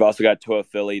 You've also got Toa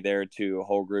Philly there, too, a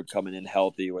whole group coming in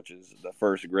healthy, which is the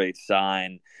first great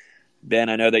sign. Ben,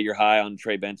 I know that you're high on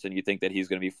Trey Benson. You think that he's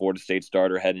going to be Florida State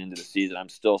starter heading into the season. I'm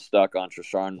still stuck on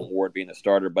Treshaun Ward being the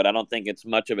starter, but I don't think it's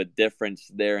much of a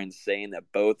difference there in saying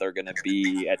that both are going to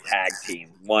be a tag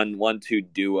team, 1-2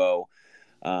 duo.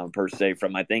 Per se,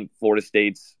 from I think Florida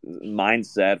State's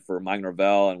mindset for Mike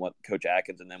Norvell and what Coach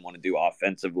Atkins and them want to do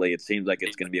offensively, it seems like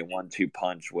it's going to be a 1-2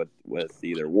 punch with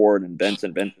either Ward and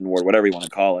Benson Ward, whatever you want to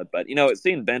call it. But it's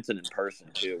seeing Benson in person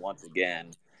too. Once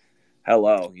again,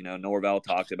 hello, Norvell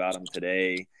talked about him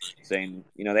today, saying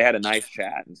they had a nice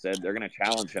chat and said they're going to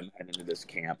challenge him heading into this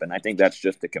camp, and I think that's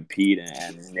just to compete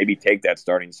and maybe take that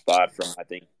starting spot from I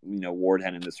think Ward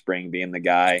heading into spring being the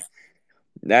guy.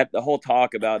 That the whole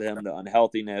talk about him, the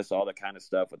unhealthiness, all the kind of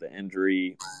stuff with the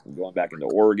injury, going back into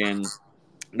Oregon,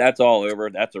 that's all over.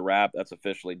 That's a wrap. That's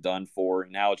officially done for.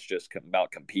 Now it's just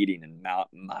about competing, and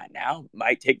now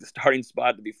might take the starting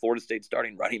spot to be Florida State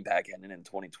starting running back in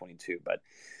 2022.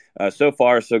 But so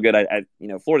far so good.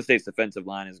 Florida State's defensive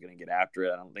line is going to get after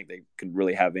it. I don't think they could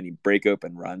really have any break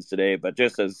open runs today. But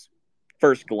just as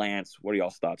first glance, what are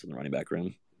y'all's thoughts on the running back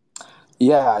room?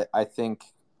 Yeah, I think.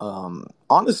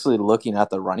 Honestly, looking at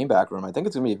the running back room, I think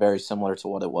it's going to be very similar to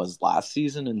what it was last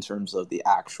season in terms of the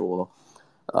actual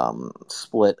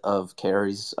split of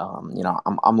carries.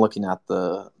 I'm looking at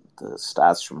the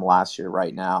stats from last year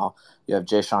right now. You have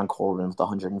Jashaun Corbin with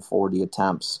 140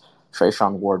 attempts,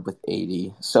 Treshaun Ward with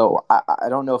 80. So I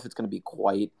don't know if it's going to be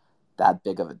quite that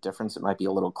big of a difference. It might be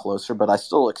a little closer, but I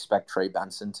still expect Trey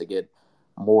Benson to get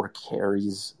more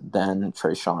carries than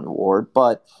Treshaun Ward.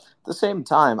 But at the same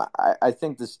time, I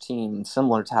think this team,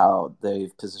 similar to how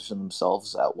they've positioned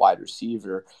themselves at wide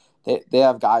receiver, they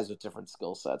have guys with different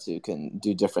skill sets who can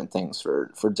do different things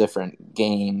for different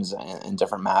games and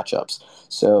different matchups.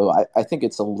 So I think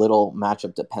it's a little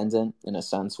matchup dependent in a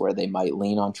sense where they might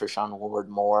lean on Treshaun Ward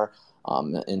more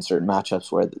in certain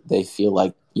matchups where they feel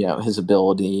like, his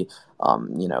ability,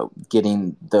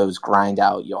 getting those grind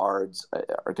out yards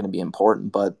are going to be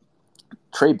important. But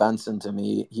Trey Benson, to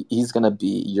me, he's going to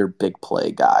be your big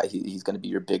play guy. He's going to be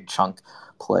your big chunk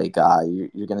play guy.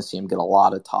 You're going to see him get a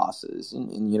lot of tosses.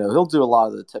 And, he'll do a lot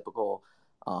of the typical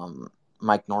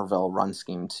Mike Norvell run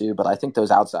scheme too. But I think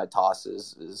those outside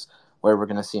tosses is where we're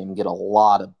going to see him get a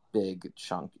lot of big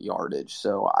chunk yardage.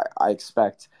 So I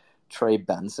expect Trey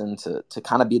Benson to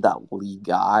kind of be that lead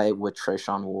guy with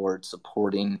Treshaun Ward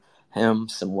supporting him,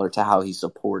 similar to how he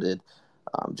supported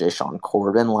Jashaun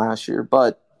Corbin last year.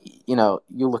 But you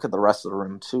look at the rest of the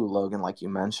room too, Logan, like you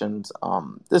mentioned.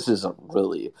 This is a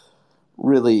really,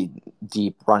 really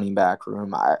deep running back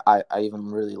room. I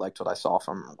even really liked what I saw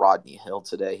from Rodney Hill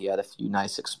today. He had a few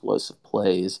nice explosive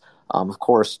plays. Of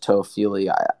course,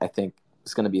 Toafili, I think,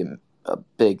 is going to be a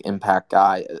big impact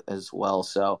guy as well.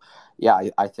 So, yeah,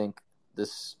 I think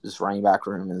this running back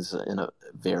room is in a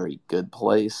very good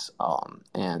place.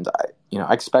 And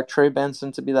I expect Trey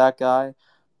Benson to be that guy,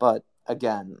 but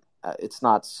again, it's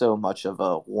not so much of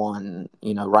a one,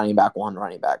 running back one,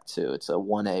 running back two. It's a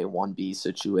 1A, 1B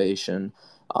situation.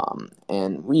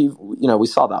 And we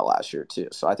saw that last year too.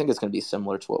 So I think it's going to be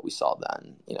similar to what we saw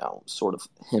then, sort of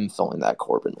him filling that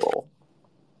Corbin role.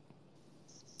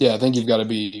 Yeah, I think you've got to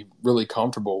be really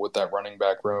comfortable with that running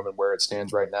back room and where it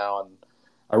stands right now. And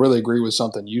I really agree with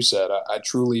something you said. I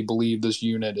truly believe this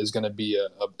unit is going to be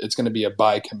it's going to be a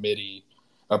by committee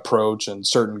approach, and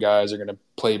certain guys are going to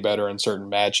play better in certain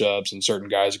matchups, and certain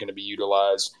guys are going to be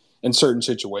utilized in certain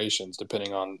situations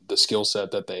depending on the skill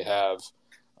set that they have.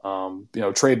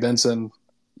 Trey Benson,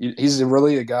 he's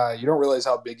really a guy, you don't realize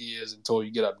how big he is until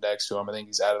you get up next to him. I think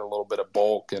he's added a little bit of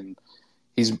bulk, and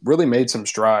he's really made some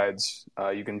strides.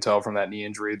 You can tell from that knee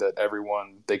injury that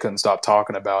they couldn't stop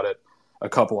talking about it a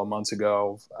couple of months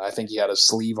ago. I think he had a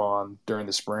sleeve on during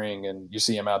the spring, and you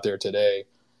see him out there today.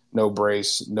 No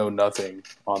brace, no nothing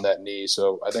on that knee.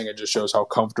 So I think it just shows how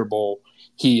comfortable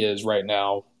he is right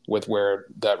now with where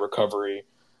that recovery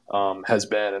has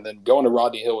been. And then going to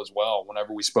Rodney Hill as well.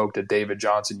 Whenever we spoke to David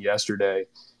Johnson yesterday,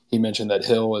 he mentioned that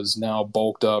Hill is now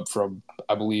bulked up from,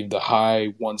 I believe, the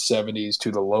high 170s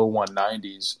to the low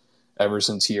 190s ever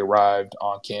since he arrived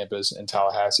on campus in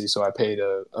Tallahassee. So I paid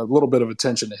a little bit of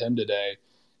attention to him today.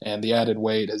 And the added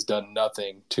weight has done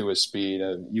nothing to his speed.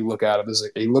 You look at him,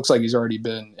 he looks like he's already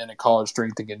been in a college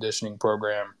strength and conditioning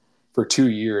program for 2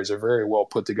 years. A very well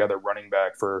put together running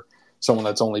back for someone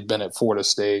that's only been at Florida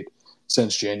State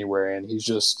since January. And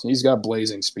he's got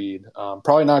blazing speed.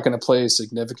 Probably not going to play a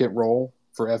significant role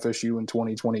for FSU in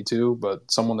 2022, but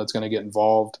someone that's going to get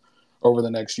involved over the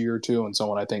next year or two, and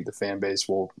someone I think the fan base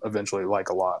will eventually like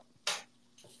a lot.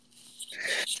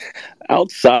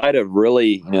 Outside of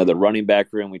really, the running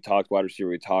back room, we talked wide receiver,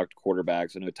 we talked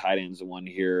quarterbacks. I know tight end's the one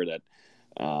here that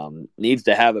needs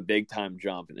to have a big time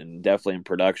jump, and definitely in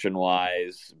production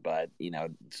wise, but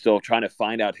still trying to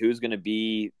find out who's going to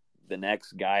be the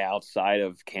next guy outside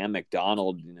of Cam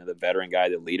McDonald, the veteran guy,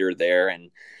 the leader there,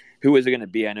 and who is it going to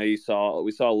be? I know we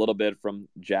saw a little bit from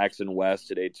Jackson West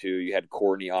today too. You had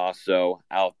Courtney also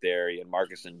out there. You had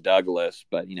Marcus and Douglas,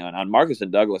 but and on Marcus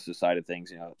and Douglas' side of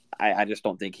things, I just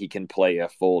don't think he can play a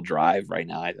full drive right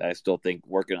now. I still think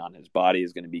working on his body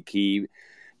is going to be key.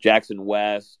 Jackson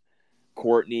West,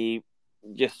 Courtney,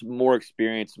 just more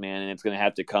experience, man, and it's going to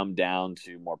have to come down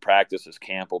to more practice. This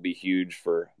camp will be huge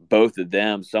for both of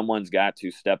them. Someone's got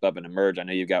to step up and emerge. I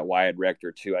know you've got Wyatt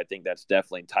Rector too. I think that's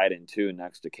definitely tight end too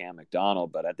next to Cam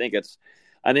McDonald, but I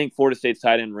think Florida State's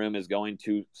tight end room is going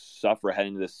to suffer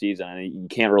heading into this season. I mean, you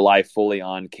can't rely fully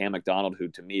on Cam McDonald, who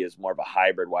to me is more of a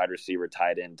hybrid wide receiver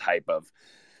tight end type of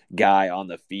guy on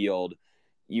the field.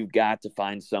 You've got to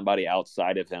find somebody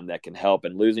outside of him that can help.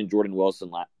 And losing Jordan Wilson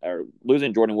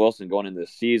going into the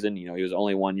season, he was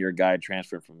only 1 year guy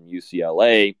transferred from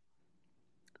UCLA.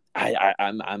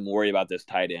 I'm worried about this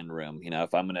tight end room.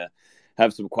 If I'm going to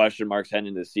have some question marks heading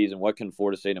into the season, what can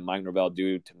Florida State and Mike Norvell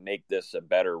do to make this a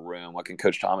better room? What can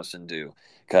Coach Thomason do?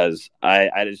 Because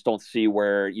I just don't see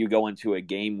where you go into a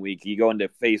game week, you go into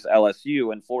face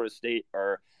LSU, and Florida State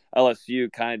or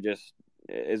LSU kind of just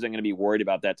isn't going to be worried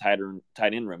about that tight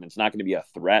end room. It's not going to be a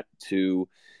threat to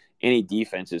any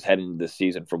defenses heading into the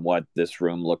season from what this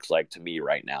room looks like to me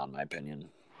right now, in my opinion.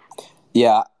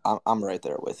 Yeah, I'm right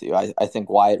there with you. I think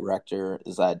Wyatt Rector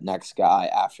is that next guy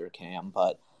after Cam,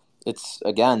 but it's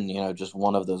again, just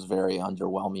one of those very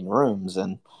underwhelming rooms.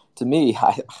 And to me,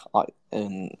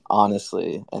 and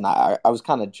honestly, and I was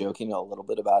kind of joking a little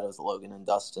bit about it with Logan and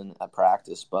Dustin at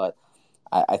practice, but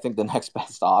I think the next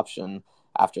best option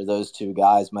after those two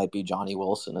guys might be Johnny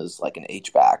Wilson as like an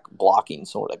H-back blocking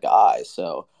sort of guy.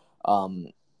 So,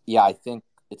 yeah, I think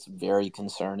it's very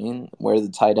concerning where the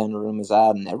tight end room is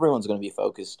at, and everyone's going to be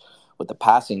focused with the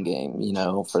passing game,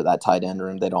 for that tight end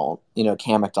room. They don't,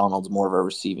 Cam McDonald's more of a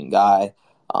receiving guy,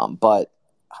 but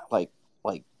like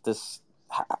this,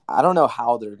 I don't know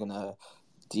how they're going to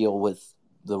deal with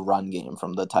the run game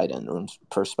from the tight end room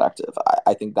perspective.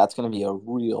 I think that's going to be a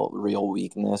real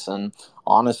weakness. And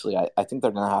honestly, I think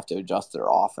they're going to have to adjust their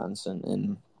offense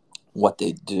and what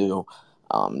they do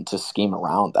to scheme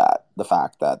around that. The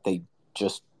fact that they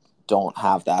just don't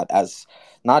have that as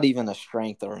not even a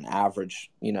strength or an average,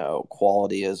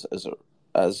 quality as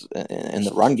in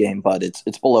the run game, but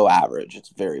it's below average. It's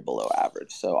very below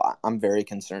average. So I'm very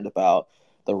concerned about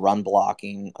the run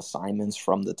blocking assignments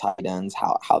from the tight ends,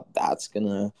 how that's going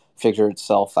to figure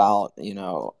itself out.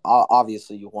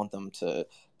 Obviously you want them to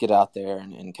get out there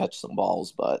and catch some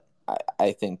balls, but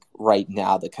I think right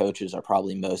now the coaches are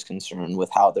probably most concerned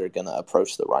with how they're going to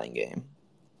approach the running game.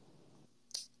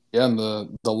 Yeah, and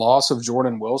the loss of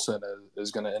Jordan Wilson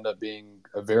is going to end up being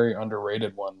a very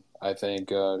underrated one. I think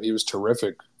he was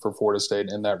terrific for Florida State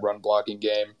in that run blocking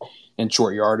game in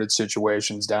short yardage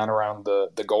situations down around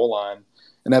the goal line.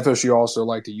 And FSU also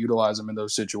liked to utilize him in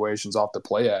those situations off the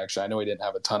play action. I know he didn't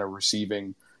have a ton of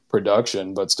receiving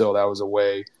production, but still that was a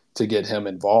way to get him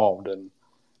involved. And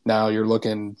now you're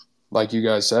looking, like you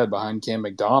guys said, behind Cam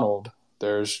McDonald,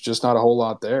 there's just not a whole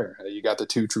lot there. You got the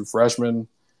two true freshmen.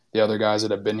 The other guys that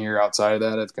have been here outside of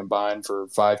that have combined for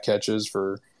 5 catches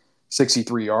for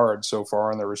 63 yards so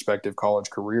far in their respective college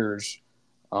careers.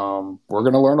 We're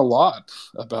going to learn a lot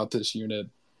about this unit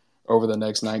over the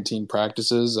next 19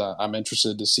 practices. I'm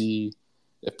interested to see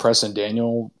if Preston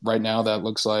Daniel, right now, that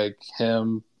looks like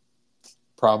him,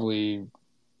 probably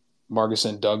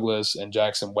Marguson Douglas and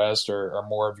Jackson West are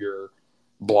more of your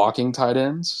blocking tight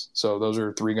ends. So those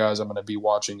are 3 guys I'm going to be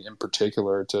watching in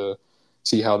particular to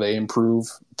see how they improve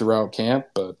throughout camp.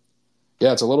 But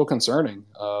yeah, it's a little concerning.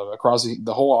 Across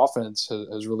the whole offense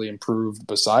has really improved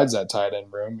besides that tight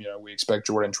end room. We expect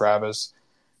Jordan Travis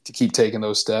to keep taking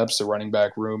those steps. The running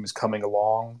back room is coming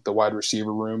along. The wide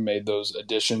receiver room made those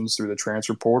additions through the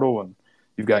transfer portal. And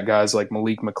you've got guys like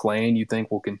Malik McClain you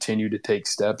think will continue to take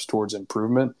steps towards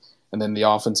improvement. And then the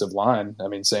offensive line, I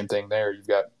mean, same thing there. You've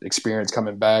got experience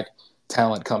coming back,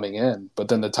 talent coming in. But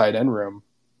then the tight end room,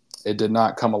 it did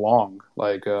not come along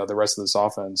like the rest of this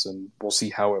offense, and we'll see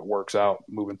how it works out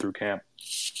moving through camp.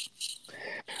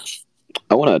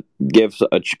 I want to give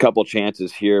a couple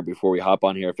chances here before we hop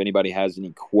on here. If anybody has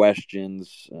any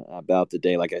questions about the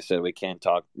day, like I said, we can't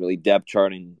talk really depth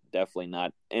charting, definitely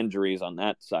not injuries on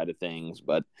that side of things.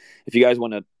 But if you guys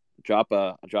want to drop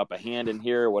a hand in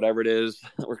here, whatever it is,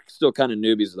 we're still kind of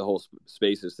newbies to the whole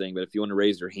spaces thing. But if you want to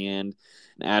raise your hand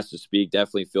and ask to speak,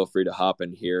 definitely feel free to hop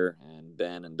in here, and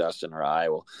Ben and Dustin or I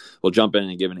will jump in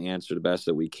and give an answer the best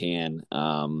that we can.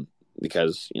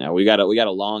 Because we got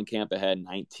a long camp ahead,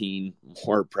 19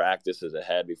 more practices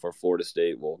ahead before Florida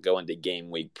State will go into game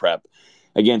week prep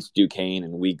against Duquesne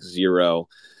in week 0.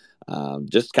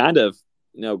 Just kind of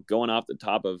going off the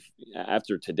top of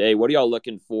after today, what are y'all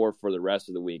looking for the rest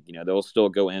of the week? They'll still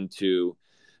go into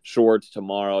shorts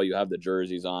tomorrow. You have the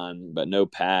jerseys on, but no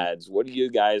pads. What are you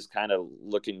guys kind of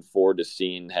looking forward to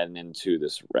seeing heading into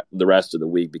the rest of the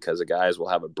week? Because the guys will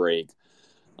have a break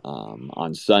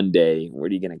on Sunday. What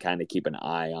are you going to kind of keep an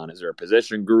eye on? Is there a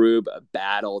position group, a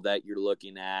battle that you're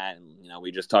looking at? And, we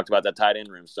just talked about that tight end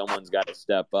room. Someone's got to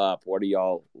step up. What are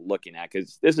y'all looking at?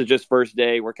 Because this is just first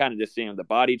day. We're kind of just seeing the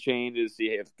body changes, see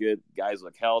if good guys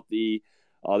look healthy,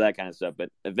 all that kind of stuff. But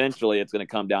eventually it's going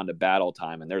to come down to battle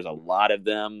time, and there's a lot of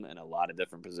them in a lot of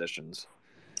different positions.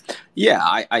 Yeah,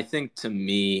 I think to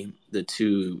me, the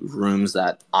 2 rooms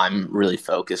that I'm really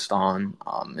focused on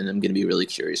and I'm going to be really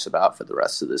curious about for the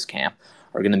rest of this camp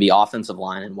are going to be offensive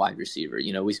line and wide receiver.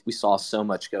 We saw so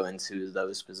much go into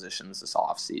those positions this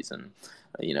offseason,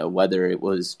 whether it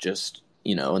was just,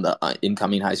 in the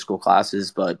incoming high school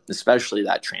classes, but especially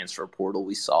that transfer portal.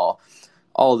 We saw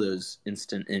all those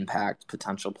instant impact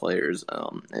potential players,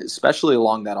 especially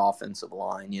along that offensive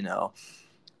line.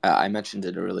 I mentioned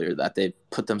it earlier that they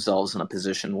put themselves in a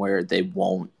position where they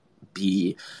won't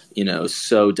be,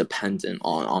 so dependent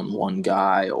on one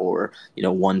guy or,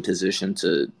 one position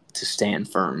to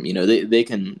stand firm. They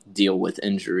can deal with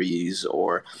injuries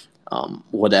or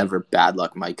whatever bad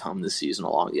luck might come this season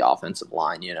along the offensive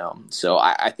line, So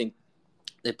I think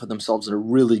they put themselves in a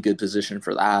really good position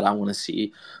for that. I want to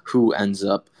see who ends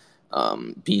up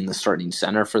being the starting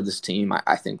center for this team.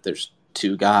 I think there's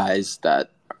two guys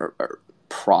that are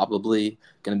probably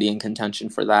going to be in contention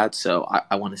for that. So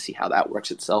I want to see how that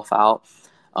works itself out.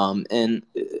 And,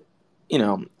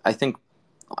 I think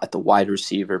at the wide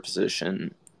receiver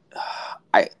position,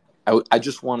 I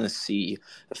just want to see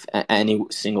if any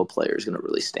single player is going to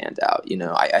really stand out.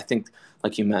 I think,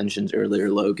 like you mentioned earlier,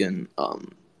 Logan,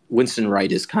 Winston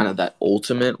Wright is kind of that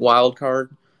ultimate wild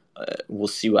card. We'll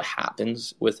see what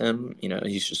happens with him.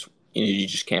 He's just, you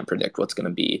just can't predict what's going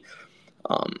to be,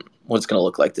 what it's going to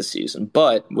look like this season.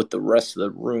 But with the rest of the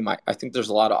room, I think there's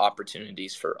a lot of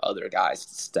opportunities for other guys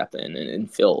to step in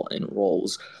and fill in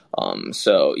roles.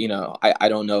 So, I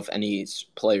don't know if any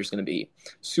player is going to be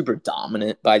super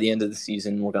dominant by the end of the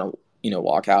season. We're going to,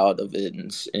 walk out of it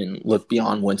and look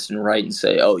beyond Winston Wright and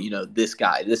say, oh, this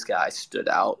guy stood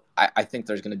out. I think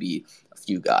there's going to be a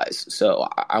few guys. So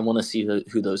I want to see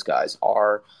who those guys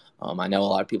are. I know a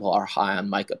lot of people are high on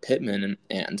Micah Pittman,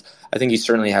 and I think he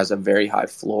certainly has a very high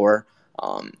floor,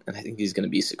 and I think he's going to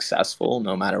be successful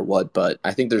no matter what. But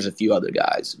I think there's a few other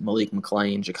guys, Malik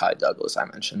McClain, Ja'Kai Douglas, I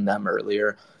mentioned them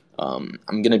earlier. I'm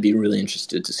going to be really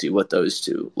interested to see what those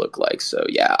two look like. So,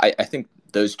 yeah, I think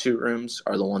those two rooms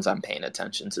are the ones I'm paying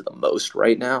attention to the most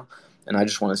right now, and I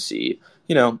just want to see,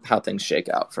 how things shake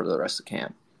out for the rest of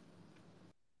camp.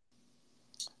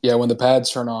 Yeah, when the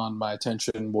pads turn on, my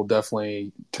attention will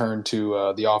definitely turn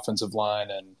to the offensive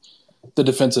line and the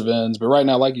defensive ends. But right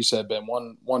now, like you said, Ben,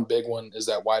 one big one is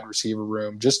that wide receiver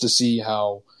room, just to see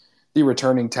how the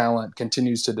returning talent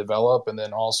continues to develop and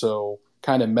then also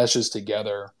kind of meshes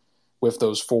together with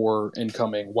those 4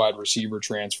 incoming wide receiver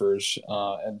transfers.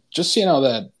 And just seeing how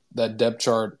that depth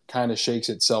chart kind of shakes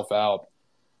itself out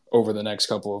over the next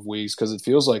couple of weeks, because it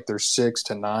feels like there's 6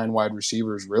 to 9 wide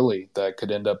receivers really that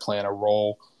could end up playing a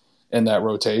role in that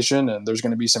rotation. And there's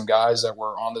going to be some guys that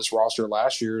were on this roster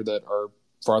last year that are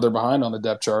farther behind on the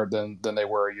depth chart than they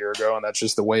were a year ago. And that's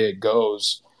just the way it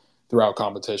goes throughout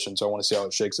competition. So I want to see how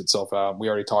it shakes itself out. We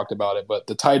already talked about it, but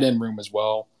the tight end room as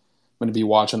well. I'm going to be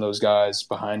watching those guys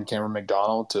behind Cameron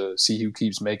McDonald to see who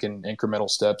keeps making incremental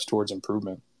steps towards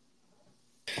improvement.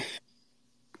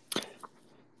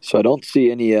 So I don't see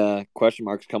any question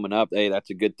marks coming up. Hey, that's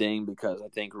a good thing, because I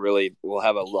think really we'll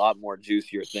have a lot more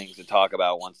juicier things to talk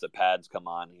about once the pads come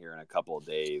on here in a couple of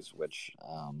days, which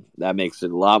that makes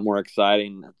it a lot more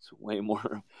exciting. It's way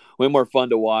more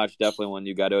fun to watch. Definitely when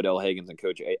you got Odell Higgins and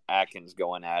Coach Atkins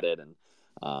going at it, and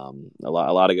a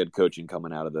lot of good coaching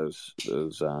coming out of those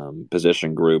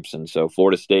position groups. And so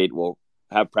Florida State will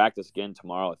have practice again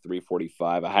tomorrow at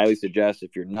 3:45. I highly suggest,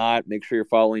 if you're not, make sure you're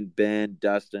following Ben,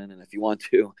 Dustin, and if you want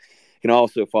to, you can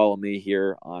also follow me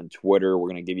here on Twitter. We're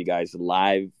going to give you guys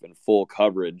live and full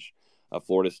coverage of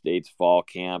Florida State's fall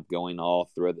camp going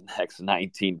all through the next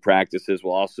 19 practices.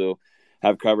 We'll also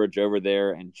have coverage over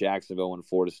there in Jacksonville when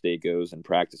Florida State goes and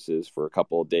practices for a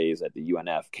couple of days at the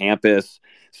UNF campus.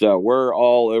 So we're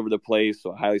all over the place.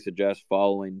 So I highly suggest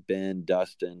following Ben,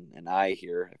 Dustin, and I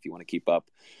here if you want to keep up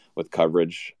with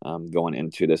coverage going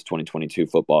into this 2022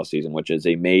 football season, which is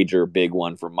a major big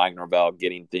one for Mike Norvell,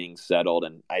 getting things settled.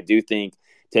 And I do think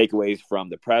takeaways from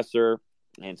the presser,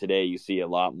 and today you see a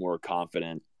lot more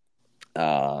confident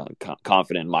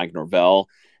Mike Norvell,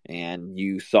 and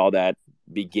you saw that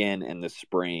begin in the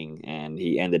spring, and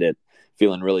he ended it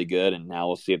feeling really good. And now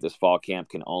we'll see if this fall camp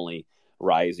can only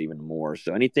rise even more.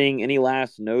 So any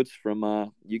last notes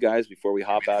from you guys before we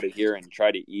hop out of here and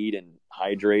try to eat and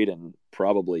hydrate and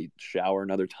probably shower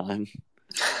another time?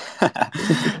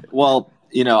 Well,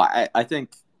 I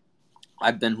think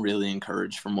I've been really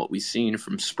encouraged from what we've seen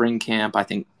from spring camp. I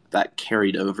think that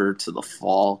carried over to the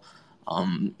fall,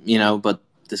 but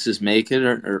this is make it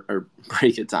or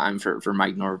break it time for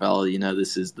Mike Norvell.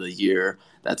 This is the year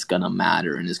that's going to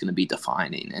matter and is going to be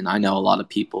defining. And I know a lot of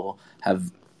people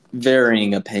have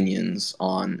varying opinions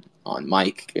on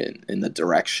Mike in the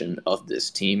direction of this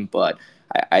team, but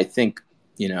I think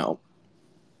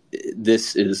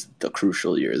this is the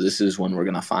crucial year. This is when we're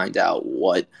going to find out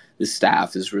what the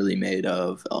staff is really made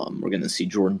of. We're going to see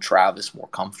Jordan Travis more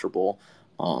comfortable,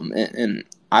 and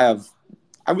I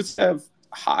would say I have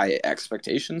high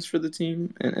expectations for the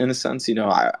team in a sense.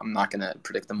 I'm not going to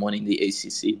predict them winning the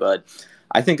ACC, but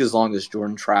I think as long as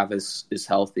Jordan Travis is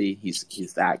healthy,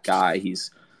 he's that guy.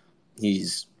 He's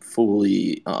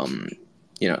fully,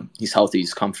 he's healthy,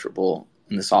 he's comfortable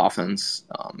in this offense,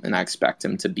 and I expect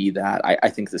him to be that. I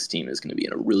think this team is going to be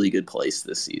in a really good place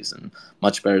this season,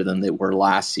 much better than they were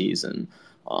last season.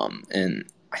 And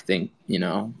I think,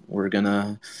 we're going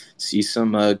to see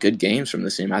some good games from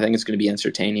this team. I think it's going to be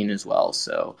entertaining as well.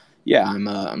 So, Yeah, I'm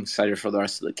excited for the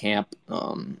rest of the camp.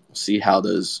 See how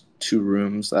those 2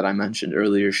 rooms that I mentioned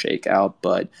earlier shake out.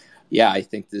 But yeah, I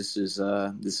think this is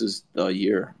the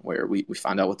year where we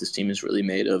find out what this team is really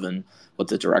made of and what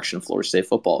the direction of Florida State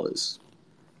football is.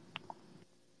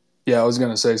 Yeah, I was going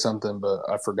to say something, but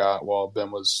I forgot while Ben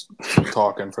was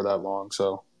talking for that long.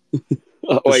 So,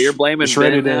 Wait, you're blaming just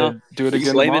ready Ben now? to do it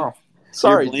again blaming, tomorrow.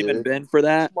 Sorry, you're blaming dude. Ben for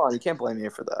that? Come on, you can't blame me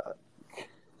for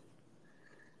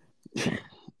that.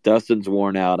 Dustin's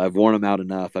worn out. I've worn him out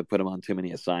enough. I put him on too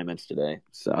many assignments today.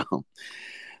 So,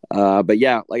 but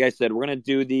yeah, like I said, we're going to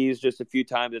do these just a few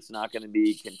times. It's not going to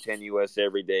be continuous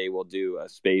every day. We'll do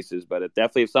spaces, but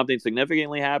if something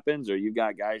significantly happens or you've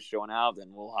got guys showing out, then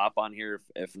we'll hop on here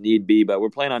if need be. But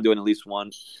we're planning on doing at least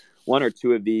one or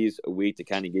two of these a week to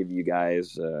kind of give you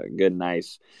guys a good,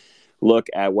 nice look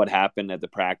at what happened at the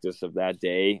practice of that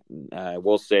day.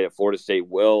 We'll say that Florida State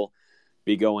will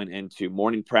be going into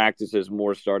morning practices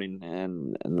more starting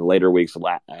in the later weeks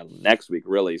next week,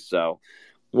 really. So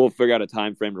we'll figure out a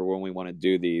time frame for when we want to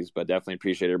do these, but definitely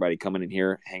appreciate everybody coming in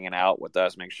here, hanging out with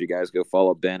us. Make sure you guys go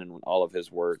follow Ben and all of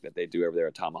his work that they do over there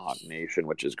at Tomahawk Nation,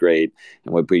 which is great.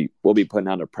 And we'll be putting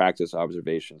out a practice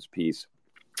observations piece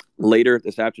later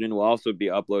this afternoon. We'll also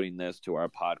be uploading this to our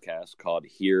podcast called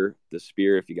Hear the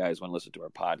Spear. If you guys want to listen to our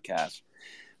podcast,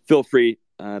 feel free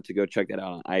to go check that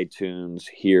out on iTunes.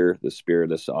 Hear the Spear.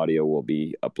 This audio will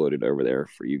be uploaded over there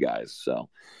for you guys. So,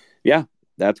 yeah,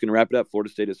 that's going to wrap it up.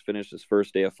 Florida State has finished its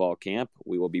first day of fall camp.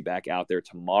 We will be back out there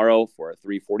tomorrow for a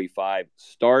 3:45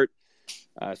 start.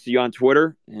 See you on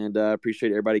Twitter, and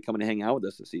appreciate everybody coming to hang out with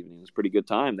us this evening. It was a pretty good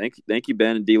time. Thank you,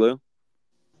 Ben and D-Lou.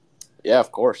 Yeah,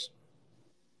 of course.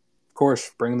 Of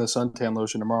course, bring the suntan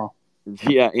lotion tomorrow.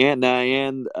 Yeah, and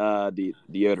the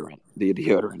deodorant. The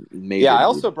deodorant. Yeah, I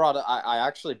also I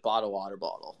actually bought a water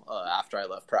bottle after I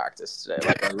left practice today,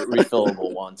 like a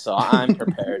refillable one. So I'm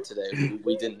prepared today.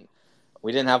 We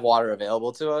didn't have water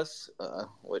available to us,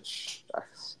 which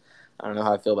I don't know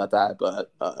how I feel about that,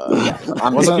 but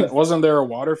yeah, wasn't there a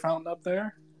water fountain up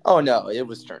there? Oh no, it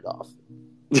was turned off.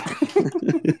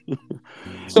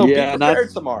 So yeah, be prepared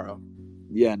tomorrow.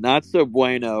 Yeah, not so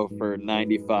bueno for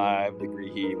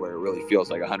 95-degree heat where it really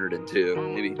feels like 102.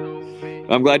 Maybe.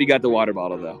 I'm glad you got the water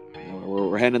bottle, though.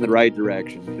 We're heading in the right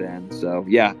direction, Ben. So,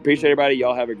 yeah, appreciate everybody.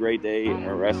 Y'all have a great day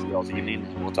or rest of y'all's evening.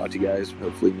 And we'll talk to you guys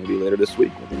hopefully maybe later this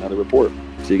week with another report.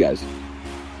 See you guys.